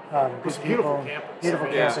good people. Beautiful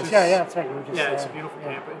campus. Yeah, that's right. It's a beautiful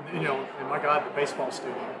campus. And my God, the baseball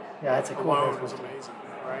stadium. Yeah, it's a cool alone is amazing,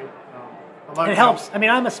 right? It helps. I mean,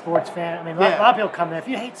 I'm a sports fan. I mean, a lot of people come in. If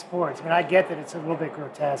you hate sports, I mean, I get that it's a little bit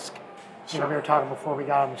grotesque. We were talking before we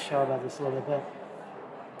got on the show about this a little bit.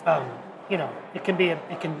 It can be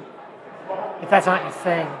if that's not your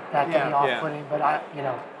thing, that can be off-putting.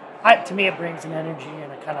 But to me, it brings an energy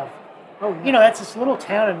and a kind of Oh, yeah. You know, that's this little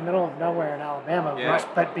town in the middle of nowhere in Alabama. Yeah.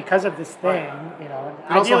 But because of this thing, you know,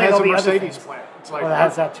 it also ideally has a there'll be other Mercedes things. plant. It's like, Well, it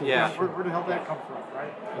has that too. Yeah. Where the hell did that come from,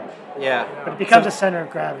 right? Yeah. But it becomes a center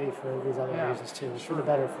of gravity for these other reasons too, for the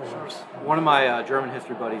better, for worse. One of my German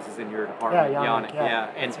history buddies is in your department, Yeah, Yannick.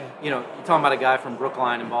 yeah. And you know, you're talking about a guy from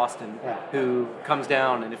Brookline in Boston Yeah. who comes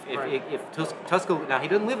down, and if Tuscaloosa, now he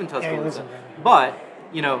doesn't live in Tuscaloosa, in there. but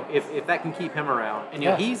you know, if that can keep him around, and you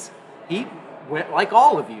know, Yeah. he went like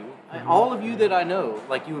all of you. All of you that I know,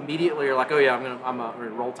 like you immediately are like, oh yeah, I'm gonna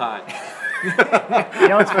roll Tide. You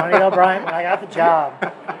know what's funny though, Brian? When I got the job,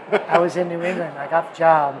 I was in New England. I got the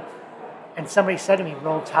job, and somebody said to me,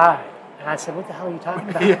 "Roll Tide," and I said, "What the hell are you talking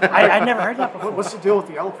about?" I'd never heard that before. What's the deal with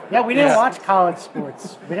the elephant? Yeah, we didn't watch college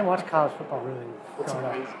sports. We didn't watch college football really growing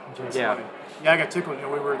up. amazing. in JC. Yeah. Yeah, I got tickled. You know,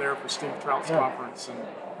 we were there for Steve Trout's conference, and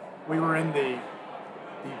we were in the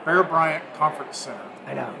Bear Bryant Conference Center.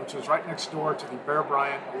 I know. Which was right next door to the Bear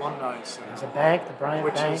Bryant Alumni Center. There's a bank, the Bryant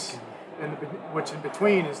which Bank. is which in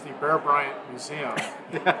between is the Bear Bryant Museum,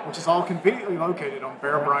 which is all conveniently located on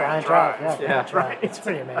Bear Bryant Drive. Yeah, right. It's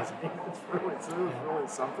pretty amazing. It's really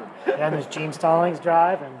something. Yeah, and there's Gene Stallings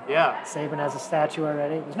Drive, and Yeah. Saban has a statue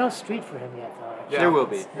already. There's no street for him yet, though. Actually. Yeah. There will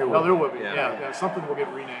be. There will be. Yeah. Yeah. Something will get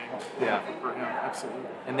renamed. Yeah. For him, absolutely.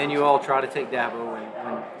 And then you all try to take Dabo when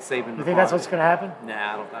Saban. You think that's what's going to happen?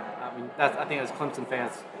 Nah, I don't. I mean, I think that's Clemson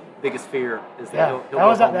fans' biggest fear is that Yeah, he'll that go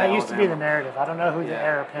home to used to be the Alabama. narrative. I don't know who the Yeah.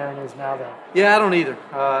 heir apparent is now, though. Yeah, I don't either.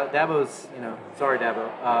 Dabo's, you know, sorry Dabo,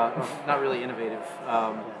 not really innovative.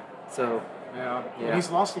 So Yeah. Yeah. And he's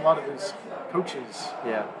lost a lot of his coaches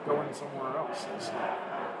yeah, going somewhere else. So.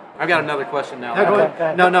 I've got another question now. Yeah, go ahead.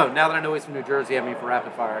 Okay. No. Now that I know he's from New Jersey, I mean for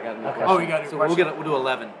rapid fire, I got a new question. Oh, you got a new so question? we'll do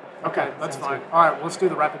 11. Okay, that's sounds fine. good. All right, well, let's do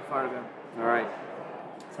the rapid fire then. All right.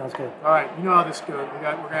 Sounds good. All right, you know how this goes. We're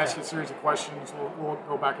going to ask you a series of questions. We'll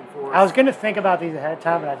go back and forth. I was going to think about these ahead of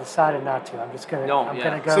time, but I decided not to. I'm just going to. Don't, I'm yeah.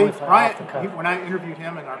 going to go See, with Brian, off the cuff. when I interviewed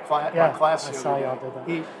him in our class, Yeah, my class I the saw other y'all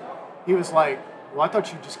day, did that. he was like, "Well, I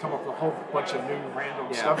thought you'd just come up with a whole bunch of new random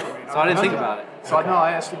Yeah. stuff for me." So I didn't think "No, about it. So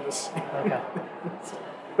I asked him this, Okay.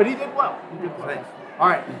 but he did well. He did well. Thanks. All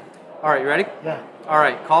right, All right, you ready? Yeah. All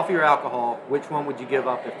right, coffee or alcohol? Which one would you give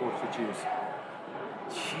up if forced to choose?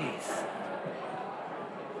 Jeez.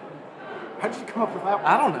 how did you come up with that one?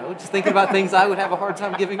 I don't know. Just thinking about things I would have a hard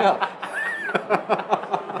time giving up.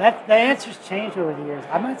 The answers changed over the years.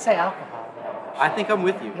 I might say alcohol. I think I'm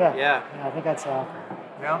with you. Yeah. Yeah. I think I'd say alcohol.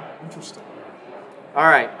 Yeah, interesting. All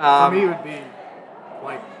right. For me, it would be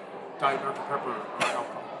like Diet Dr. Pepper or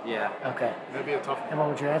alcohol. Yeah. Okay. That'd be a tough And one. what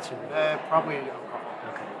would your answer be? Probably alcohol.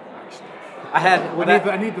 Okay. Actually, I had.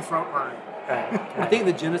 I need the throat burn. Right. I think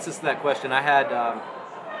the genesis of that question. I had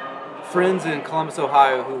friends in Columbus,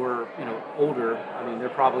 Ohio, who were older. I mean, they're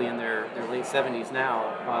probably in their late 70s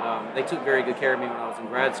now, but they took very good care of me when I was in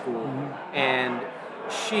grad school. Mm-hmm. And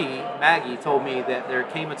Maggie, told me that there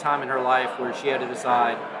came a time in her life where she had to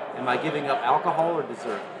decide: am I giving up alcohol or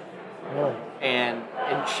dessert? Really? And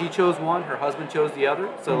she chose one. Her husband chose the other.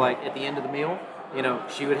 So like at the end of the meal,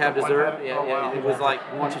 she would have One dessert. had it? Yeah, Oh, wow. it was like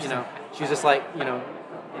one. She's just like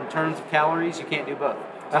in terms of calories, you can't do both.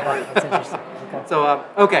 That's interesting. Okay. So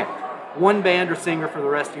okay, one band or singer for the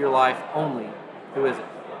rest of your life only. Who is it?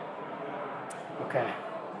 Okay.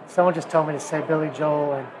 Someone just told me to say Billy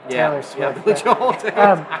Joel and Taylor Swift. Yeah, Billy Joel.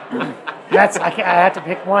 I have to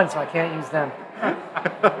pick one, so I can't use them.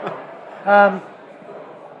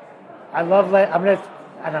 I love I'm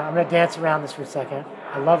gonna dance around this for a second.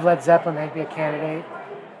 I love Led Zeppelin. They'd be a candidate.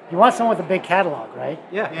 You want someone with a big catalog, right?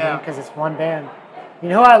 Yeah. Because it's one band. You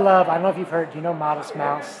know who I love? I don't know if you've heard. Do you know Modest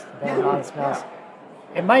Mouse? The band Modest Mouse.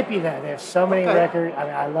 It might be that they have so many records. I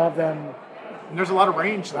mean, I love them. And there's a lot of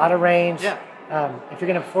range. A lot of range. Yeah. If you're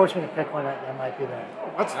gonna force me to pick one, that might be that.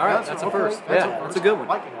 That's All right, that's a okay. first. That's Yeah, a first. that's a good one.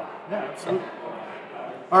 I like it. Yeah, absolutely.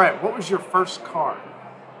 All right, what was your first car?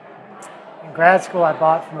 In grad school, I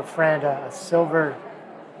bought from a friend a silver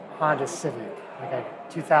Honda Civic, like a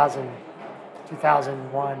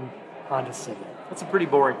 2001 Honda Civic. That's a pretty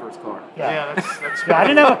boring first car. Yeah, that's Yeah, I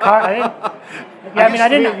didn't have a car. I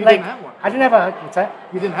didn't you didn't have one. I didn't have a. What's that?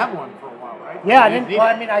 You didn't have one for a while, right? Yeah, I You didn't. need Well,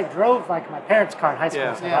 it. I mean, I drove like my parents' car in high school.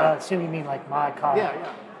 Yeah. So Yeah. I assume you mean like my car. Yeah.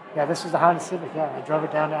 Yeah, this was the Honda Civic. Yeah, I drove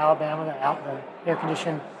it down to Alabama. The air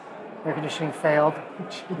conditioning failed,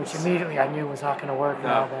 which immediately I knew was not going to work in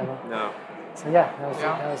Alabama. No. So yeah, that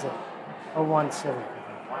was it. 01 Civic. I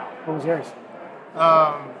think. What was yours?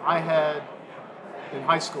 I had in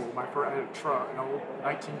high school. I had a truck, an old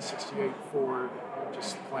 1968 Ford,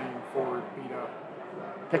 just plain Ford beat up.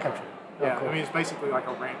 Pickup truck. Oh, Yeah, cool. I mean it's basically like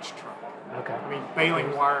a ranch truck. Okay. I mean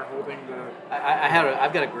baling wire holding the.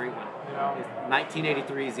 I've got a great one. You know. It's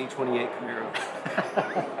 1983 Z28 Camaro.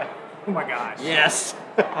 Oh my gosh. Yes.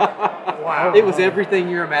 Wow. It was everything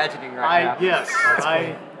you're imagining right now. Yes.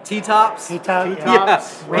 T-tops. T-top.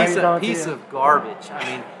 Yeah. Piece of garbage. I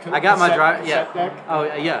mean, I got my cassette deck? Oh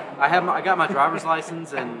yeah. I got my driver's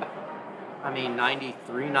license in,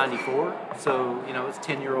 93, 94. So it's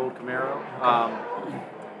 10-year-old Camaro.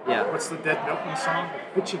 Yeah. What's the Dead Milton song?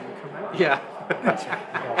 Bitchin' Camaro. Yeah.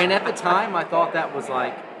 And at the time, I thought that was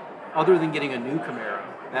like, other than getting a new Camaro,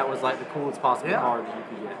 that was like the coolest possible car that you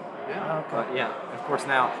could get. Yeah. Okay. But yeah, of course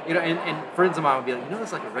now, and friends of mine would be like,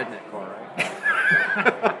 that's like a redneck car, right?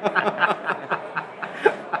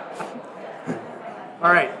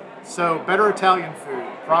 All right. So, better Italian food,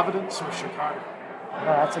 Providence or Chicago? Oh,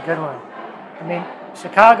 that's a good one. I mean,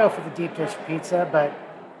 Chicago for the deep dish pizza, but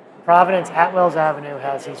Providence, Atwells Avenue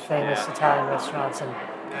has these famous Italian restaurants, and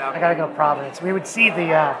I gotta go Providence. We would see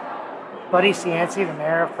the Buddy Cianci, the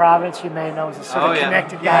mayor of Providence, you may know, is a sort of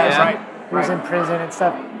connected guy who was in prison and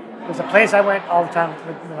stuff. There's a place I went all the time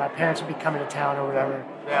when my parents would be coming to town or whatever,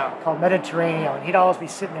 called Mediterranean, and he'd always be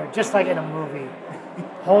sitting there just like in a movie,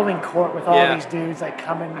 holding court with all these dudes like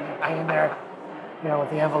coming and paying their, with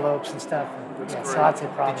the envelopes and stuff. And, so I'd say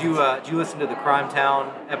Providence. Did you listen to the Crime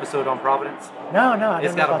Town episode on Providence? No, I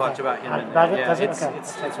it's didn't got a bunch about him. About it? Yeah, Does it? it's, Okay.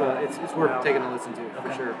 it's worth taking a listen to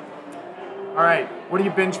for sure. All right, what are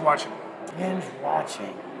you binge watching? Binge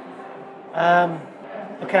watching.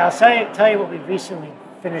 Okay, I'll tell you what we recently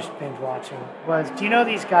finished binge watching was. Do you know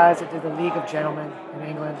these guys that did the League of Gentlemen in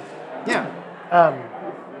England? Yeah.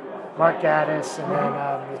 Mark Gaddis and then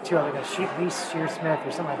the two other guys, Reese Shearsmith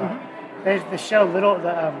or something like that. There's the show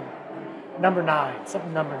Number 9,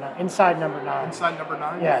 something Number 9, Inside Number 9. Inside Number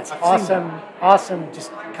 9. Yeah, it's awesome,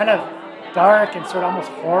 just kind of dark and sort of almost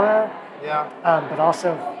horror. Yeah. But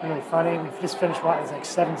also really funny. We've just finished watching. It's like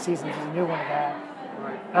 7 seasons. There's a new one of that.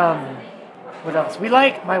 Right. What else?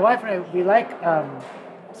 My wife and I, we like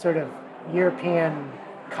sort of European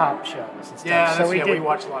cop shows and stuff. Yeah, we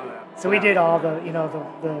watch a lot of that. So we did all the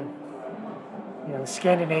the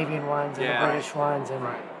Scandinavian ones and the British ones and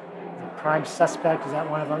the Prime Suspect, is that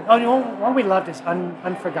one of them? Oh, one we loved is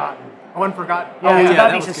Unforgotten. Oh, Unforgotten. Yeah, it's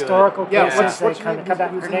about that these was historical good. cases. What's They kind of come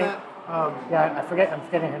back. Her name. I'm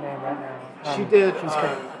forgetting her name right now. She did. She's great.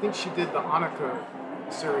 I think she did the Annika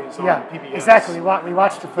series on PBS. Exactly. We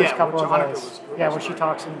watched the first couple of Annika those. was where she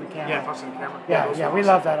talks into the camera. Yeah, talks into the camera. Yeah, we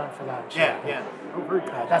love that Unforgotten show. Yeah. Oh, very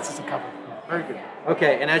good. That's just a couple. Very good.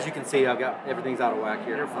 Okay, and as you can see, I've got everything's out of whack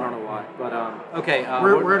here. I don't know why, but okay.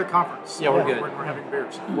 We're at a conference. Yeah, we're good. We're having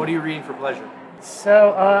beers. What are you reading for pleasure?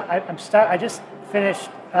 So I just finished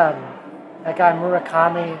that guy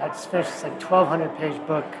Murakami. I just finished this 1,200-page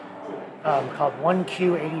book called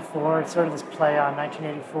 1Q84. It's sort of this play on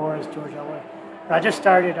 1984 as George Orwell. But I just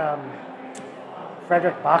started.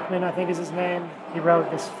 Frederick Bachman, I think is his name. He wrote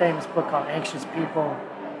this famous book called Anxious People,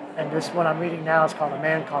 and this one I'm reading now is called A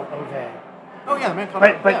Man Called Ove. Oh yeah, The Man Called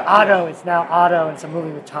Ove. But Otto, it's now Otto, and it's a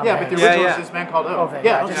movie with Tom Hanks. But the original is This Man Called Ove.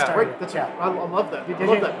 Yeah, I just started. Great. I love that. Did I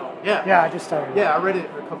love you? that novel. Yeah. Yeah, I just started. Yeah, I read it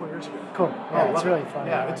a couple of years ago. Cool. Yeah, it's really fun.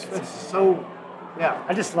 Yeah, it's so. Yeah.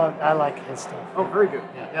 I like his stuff. Oh, very good.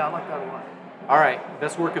 Yeah, I like that a lot. All right,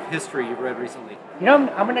 best work of history you've read recently. I'm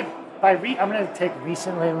gonna take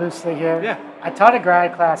recently loosely here. Yeah. I taught a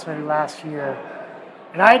grad class maybe last year,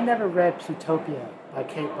 and I had never read Plutopia by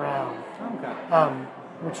Kate Brown. Okay.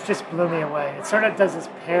 Which just blew me away. It sort of does this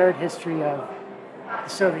paired history of the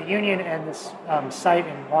Soviet Union and this site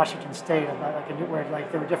in Washington State about where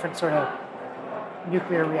there were different sort of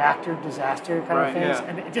nuclear reactor disaster kind of things,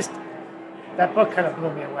 and it just that book kind of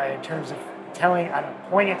blew me away in terms of telling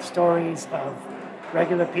poignant stories of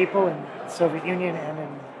regular people in the Soviet Union and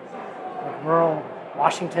in rural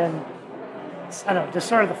Washington. Just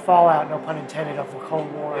sort of the fallout, no pun intended, of the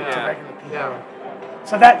Cold War to regular people. Yeah.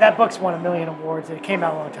 So that book's won 1 million awards. It came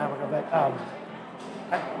out a long time ago, but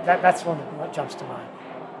that's one that jumps to mind.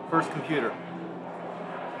 First computer.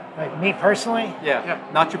 Like me personally? Yeah.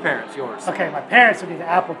 Not your parents, yours. Okay, my parents would be the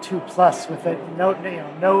Apple II Plus with no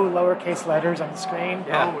lowercase letters on the screen.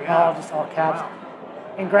 Yeah. Just all caps. Wow.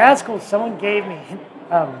 In grad school, someone gave me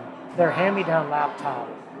their hand-me-down laptop.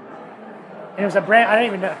 And it was a brand, I don't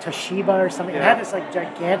even know, Toshiba or something. It had this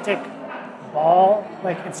gigantic ball,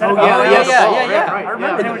 instead of I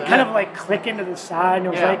remember. And it would kind of click into the side,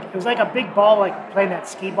 and it was like a big ball, playing that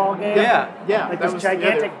skee ball game. Yeah. Like this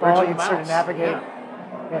gigantic ball you'd sort of navigate.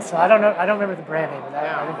 Yeah, so I don't know. I don't remember the brand name, but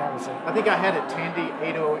I think that was it. I think I had a Tandy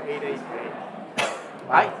 8088A.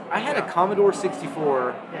 I had a Commodore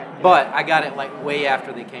 64, but I got it way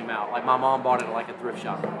after they came out. My mom bought it at a thrift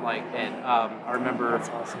shop. I remember. That's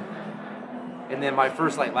awesome. And then my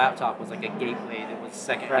first laptop was a Gateway that was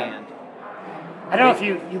secondhand. I don't know if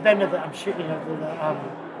you've been to I'm sure you know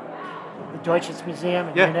the Deutsches Museum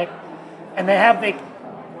in Munich, and they have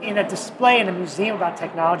in a display in a museum about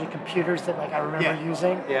technology, computers that I remember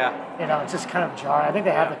using. Yeah. It's just kind of jarring. I think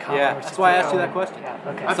they have the Commodore. Yeah, that's why I asked you that question. Yeah,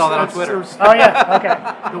 okay. I saw that on Twitter. Oh yeah, okay.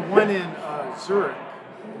 The one in Zurich,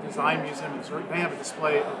 the Design Museum in Zurich, they have a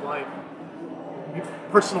display of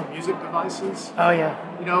personal music devices. Oh yeah.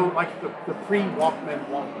 Like the pre-Walkman.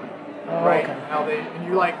 Oh, right. Okay. And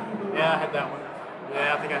you're like, yeah, I had that one.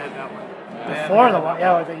 Yeah, I think I had that one. Before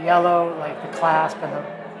with the yellow, the clasp and the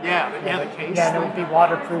the case. Yeah, and it would be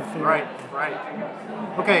waterproof. Right.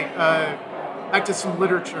 Okay, back to some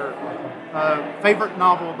literature. Favorite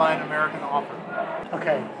novel by an American author?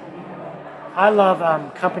 Okay. I love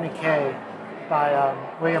Company K by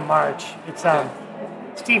William March. It's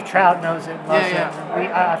Steve Trout knows it and loves it.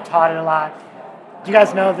 And I've taught it a lot. Do you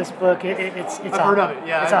guys know this book? It's I've heard of it,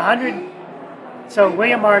 yeah. It's 100... So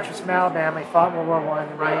William March was from Alabama. He fought in World War I in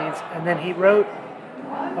the Marines. And then he wrote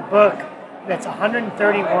a book that's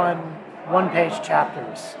 131 one-page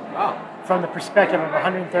chapters from the perspective of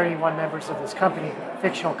 131 members of this company,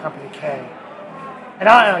 fictional Company K. And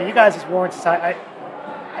I don't know, you guys as War and Society,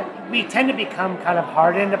 we tend to become kind of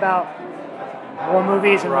hardened about war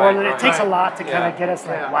movies and war. It takes a lot to kind of get us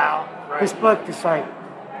wow. This book just kind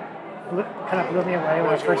of blew me away when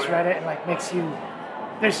I first read it, and makes you.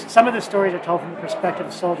 There's some of the stories are told from the perspective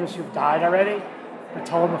of soldiers who've died already, but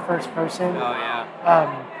told in the first person. Oh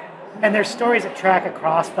yeah. And there's stories that track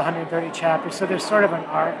across the 130 chapters, so there's sort of an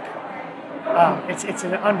arc. It's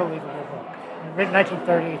an unbelievable book. Written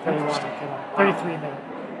 1930, 31, it came out. 33 minutes.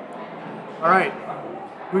 All right.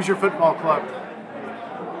 Who's your football club?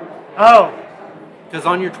 Oh. Because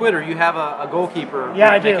on your Twitter, you have a goalkeeper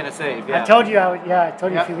making a save. Yeah. I told you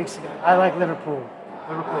a few weeks ago. I like Liverpool.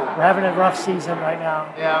 We're having a rough season right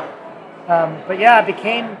now. Yeah.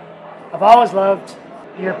 I've always loved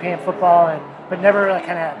European football, but never really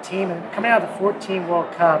kind of had a team. And coming out of the 2014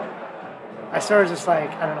 World Cup, I sort of just I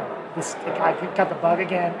don't know, I got the bug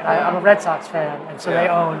again. And I'm a Red Sox fan, and so they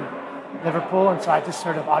own Liverpool, and so I just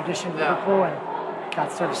sort of auditioned Liverpool and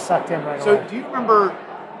got sort of sucked in right away. So do you remember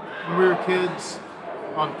when we were kids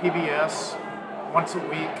on PBS, once a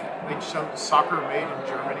week, they'd show Soccer Made in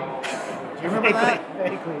Germany? Do you remember that?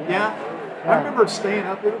 Vaguely, yeah. I remember staying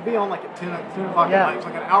up. It would be on at 10 o'clock at night. It was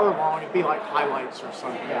an hour long. It'd be highlights or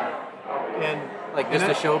something. Yeah. And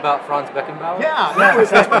a show about Franz Beckenbauer? Yeah,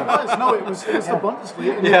 that's what it was. No, it was the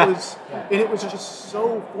Bundesliga, and it was just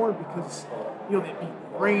so foreign because there'd be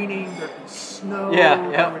raining, there'd be snow,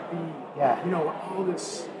 there would be all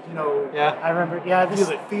this I remember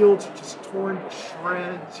the fields are just torn to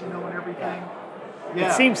shreds, and everything. Yeah.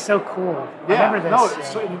 It seems so cool. Yeah. I remember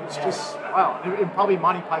this. No, it's just wow. And probably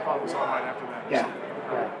Monty Python was on right after that. Yeah.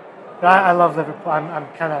 But I love Liverpool. I'm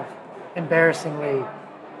kind of embarrassingly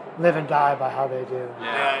live and die by how they do.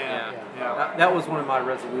 Yeah. That was one of my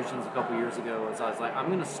resolutions a couple years ago. Was I was like, I'm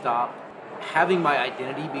going to stop having my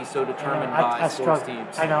identity be so determined by sports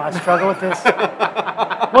teams. I know. I struggle with this.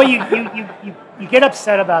 Well, you get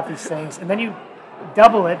upset about these things, and then you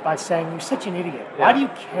double it by saying you're such an idiot. Why do you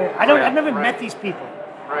care? I've never met these people.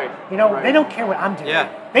 Right. They don't care what I'm doing.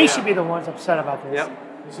 Yeah. They should be the ones upset about this. Yep.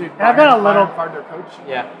 And I've got a little. Their coach.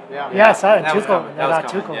 Yeah. Yes, I had That was Tuchel.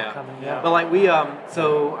 coming. coming. But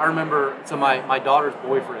so I remember. So my daughter's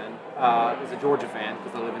boyfriend is a Georgia fan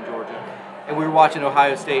because I live in Georgia, and we were watching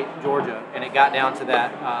Ohio State Georgia, and it got down to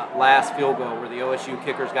that last field goal where the OSU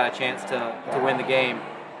kickers got a chance to win the game.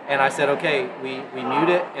 And I said, okay, we mute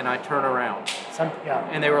it, and I turn around.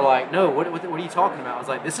 And they were like, no, what are you talking about? I was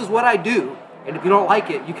like, this is what I do, and if you don't like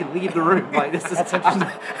it, you can leave the room. This is. That's interesting.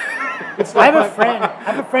 I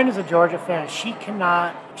have a friend who's a Georgia fan. She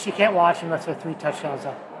can't watch unless there are 3 touchdowns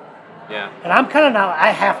up. Yeah. And I'm kind of not. I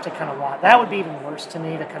have to kind of watch. That would be even worse to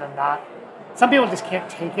me to kind of not. Some people just can't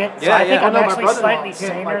take it. So I think I'm actually slightly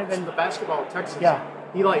saner than the basketball at Texas. Yeah.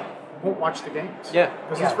 He won't watch the games. Yeah.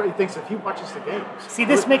 Because he thinks if he watches the games. See,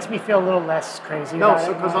 this makes me feel a little less crazy. No,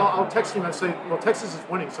 because I'll text him and say, well, Texas is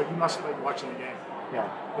winning, so you must have been watching the game. Yeah.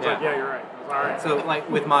 He's like, yeah, you're right. All right. So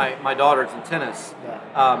with my daughters in tennis,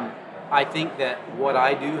 I think that what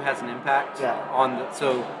I do has an impact on the.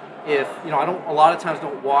 So if I don't a lot of times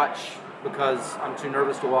don't watch because I'm too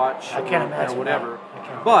nervous to watch. I can't imagine whatever.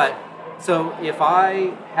 But so if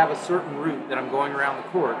I have a certain route that I'm going around the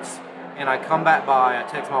courts. And I come back by, I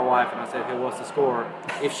text my wife, and I say, okay, what's the score?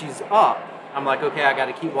 If she's up, I'm like, okay, I got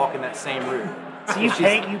to keep walking that same route. So you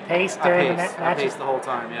pace during the matches? I pace the whole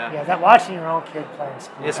time, yeah. Yeah, that watching your own kid playing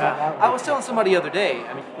sports. I was telling somebody the other day,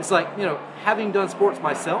 it's like, having done sports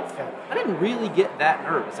myself, I didn't really get that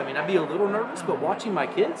nervous. I'd be a little nervous, but watching my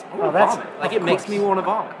kids, I want to vomit. It makes me want to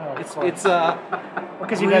vomit.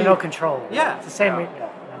 Because you have no control. Yeah. It's the same.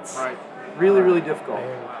 Right. Really, really difficult.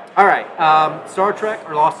 All right, Star Trek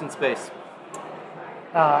or Lost in Space?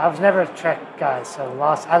 I was never a Trek guy, so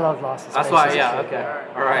I love Lost in Space. That's why, yeah, okay.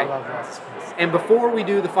 All right. I love Lost in Space. And before we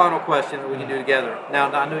do the final question that we can do together,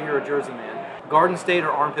 now I know you're a Jersey man. Garden State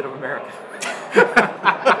or Armpit of America?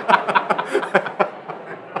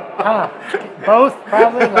 Both,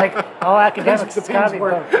 probably. Like all academics, it's got to be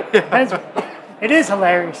both. Depends. It is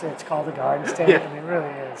hilarious that it's called the Garden State. Yeah. I mean, it really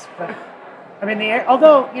is. But I mean,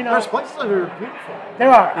 although there's places that are beautiful. There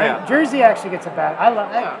are. Yeah. Jersey actually gets a bad.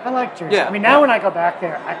 I like Jersey. Yeah. I mean, now when I go back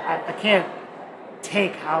there, I can't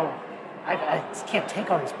take how. I just can't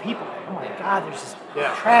take all these people. Oh my God, there's just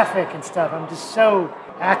traffic and stuff. I'm just so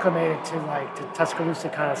acclimated to Tuscaloosa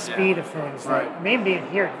kind of speed of things. Right. I mean, being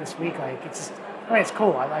here this week, it's just. I mean, it's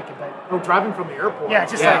cool. I like it, but driving from the airport. Yeah,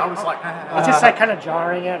 it's just I was like, it's just like kind of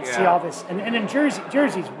jarring out to see all this. And in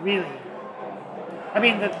Jersey's really. I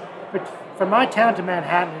mean, but from my town to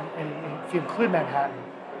Manhattan, and if you include Manhattan,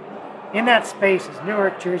 in that space is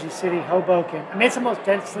Newark, Jersey City, Hoboken. I mean, it's one of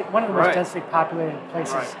the most densely populated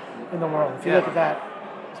places in the world. If you look at that,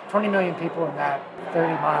 there's 20 million people in that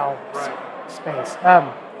 30-mile space.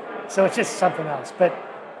 So it's just something else. But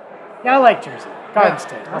yeah, I like Jersey. Garden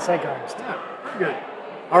State. I'll say Garden State. Yeah, good.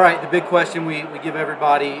 All right, the big question we give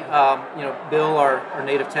everybody, Bill, our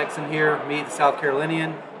native Texan here, me, the South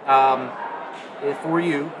Carolinian, for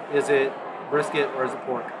you, is it brisket or is it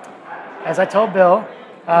pork? As I told Bill,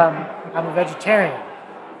 I'm a vegetarian,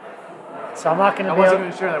 so I'm not going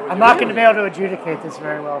to be able to adjudicate this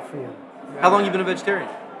very well for you. How long have you been a vegetarian?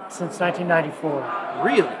 Since 1994.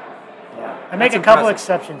 Really? Yeah. I make a couple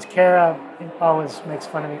exceptions. Kara always makes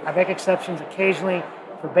fun of me. I make exceptions occasionally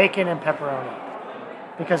for bacon and pepperoni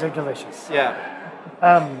because they're delicious. Yeah.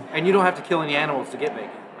 And you don't have to kill any animals to get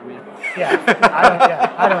bacon. I mean.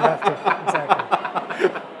 I don't have to.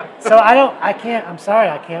 Exactly. So I'm sorry,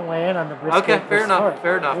 I can't weigh in on the brisket. Okay, fair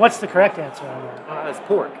enough. What's the correct answer on that? It's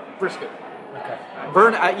pork. Brisket.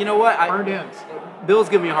 Okay. You know what? Burned ends. Bill's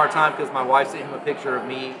giving me a hard time because my wife sent him a picture of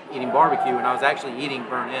me eating barbecue, and I was actually eating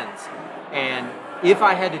burnt ends. And if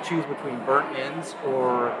I had to choose between burnt ends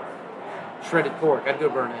or shredded pork, I'd go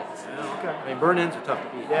burnt ends. Yeah, okay. I mean, burnt ends are tough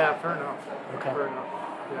to beat. Yeah, fair enough. Okay. Fair enough.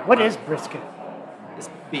 Yeah. What is brisket? It's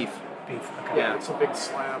beef. Beef. Okay. Yeah. It's a big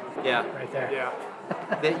slab. Yeah. Right there. Yeah.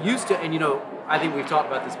 That used to, and I think we've talked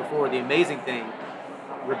about this before. The amazing thing,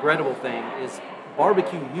 regrettable thing, is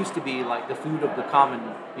barbecue used to be like the food of the common,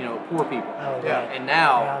 poor people. Oh, yeah. And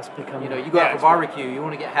now, it's become, you go out for barbecue, you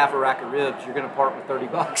want to get half a rack of ribs, you're going to part with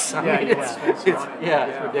 $30. I mean,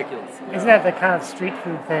 it's ridiculous. Isn't that the kind of street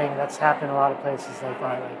food thing that's happened in a lot of places like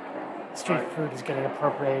that? Like street food is getting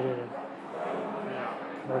appropriated and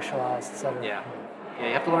commercialized, etc. Yeah. Yeah,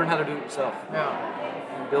 you have to learn how to do it yourself.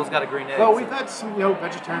 Yeah. And Bill's got a green egg. Well, we've had some,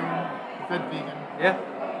 vegetarian, we've had vegan.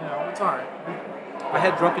 Yeah. It's all right. I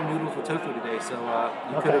had drunken noodles with tofu today, so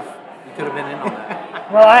you could have been in on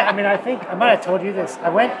that. Well, I think I might have told you this.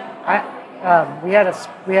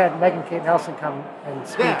 We had Megan Kate Nelson come and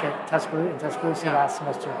speak at Tuscaloosa last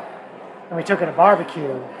semester, and we took her to barbecue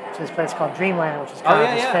to this place called Dreamland, which is kind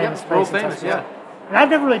of this famous place in Tuscaloosa. And I've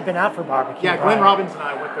never really been out for barbecue. Yeah, Glenn Robbins and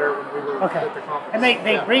I went there when we were at the conference. And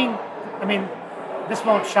they bring, I mean, this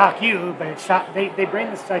won't shock you, but they bring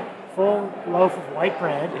this like full loaf of white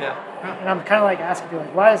bread. Yeah. And I'm kind of like asking people,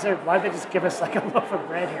 like, why did they just give us like a loaf of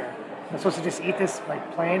bread here? I'm supposed to just eat this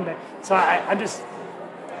like plain, but so I'm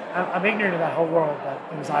ignorant of that whole world, but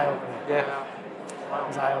it was eye-opening. Yeah. It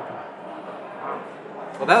was eye-opening.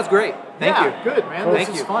 Well, that was great. Thank you. Good, man. Cool. This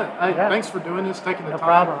is fun. Thanks for doing this, taking the time. No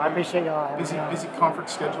problem. I appreciate y'all. Busy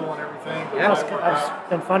conference schedule and everything. Yeah. It's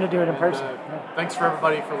been fun to do it in person. Thanks for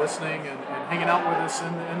everybody for listening and hanging out with us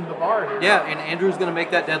in the bar here. Yeah, and Andrew's going to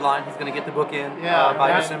make that deadline. He's going to get the book in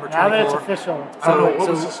by December 24th. Now that it's official. I don't know, what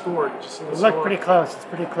was the score? Did you see the score? It looked pretty close. It's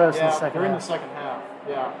pretty close in the second half. We're in the second half.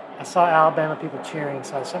 Yeah. I saw Alabama people cheering,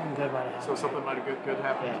 so something good might have happened. So something might have good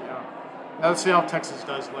happened. Yeah. Now let's see how Texas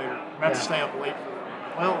does later. We have to stay up late for them.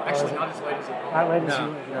 Well, actually, not as late as it normally. Not late as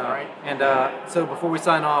you. No. Right. And so before we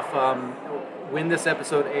sign off, when this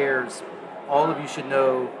episode airs, all of you should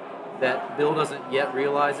know that Bill doesn't yet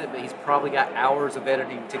realize it, but he's probably got hours of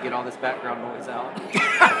editing to get all this background noise out.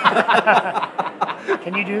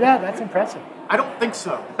 Can you do that? That's impressive. I don't think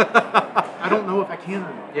so. I don't know if I can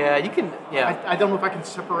or not. Yeah, you can. Yeah. I don't know if I can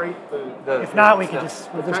separate the if not, we'll just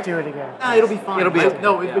do it again. No, it'll be fine. It'll be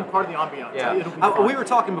it'll be part of the ambiance. Yeah. It'll be fine. We were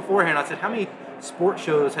talking beforehand. I said, how many sports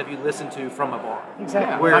shows have you listened to from a bar?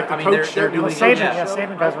 Exactly. Where like they're doing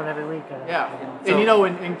Saban does one every week. Yeah. So,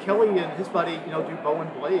 and Kelly and his buddy, do Bow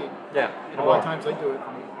and Blade. Yeah. A lot of times they do it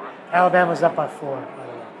from the bar. Alabama's up by 4.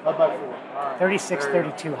 Up by 4. All right.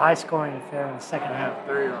 36-32, high scoring affair in the second half.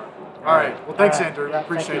 There you are. All right. Well, thanks, Andrew. Yeah,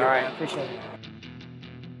 Appreciate it. All right. Appreciate it.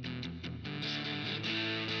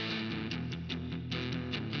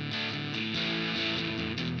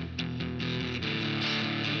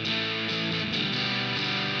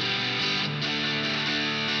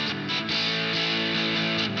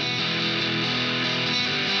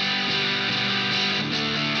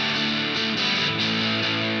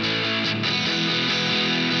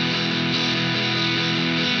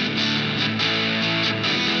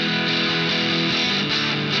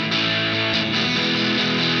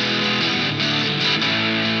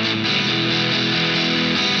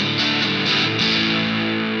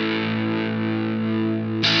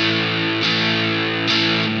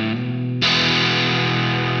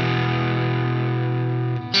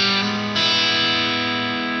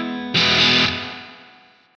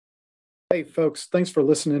 Hey, folks, thanks for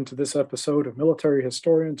listening to this episode of Military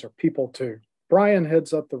Historians Are People Too. Brian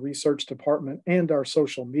heads up the research department and our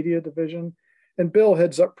social media division, and Bill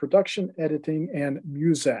heads up production, editing, and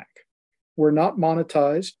music. We're not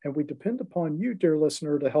monetized, and we depend upon you, dear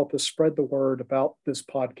listener, to help us spread the word about this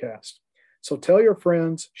podcast. So tell your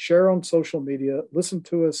friends, share on social media, listen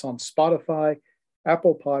to us on Spotify,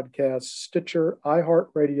 Apple Podcasts, Stitcher,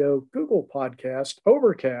 iHeartRadio, Google Podcast,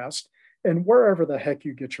 Overcast, and wherever the heck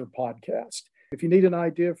you get your podcast. If you need an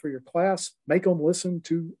idea for your class, make them listen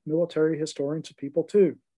to Military Historians of People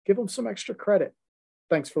Too. Give them some extra credit.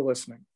 Thanks for listening.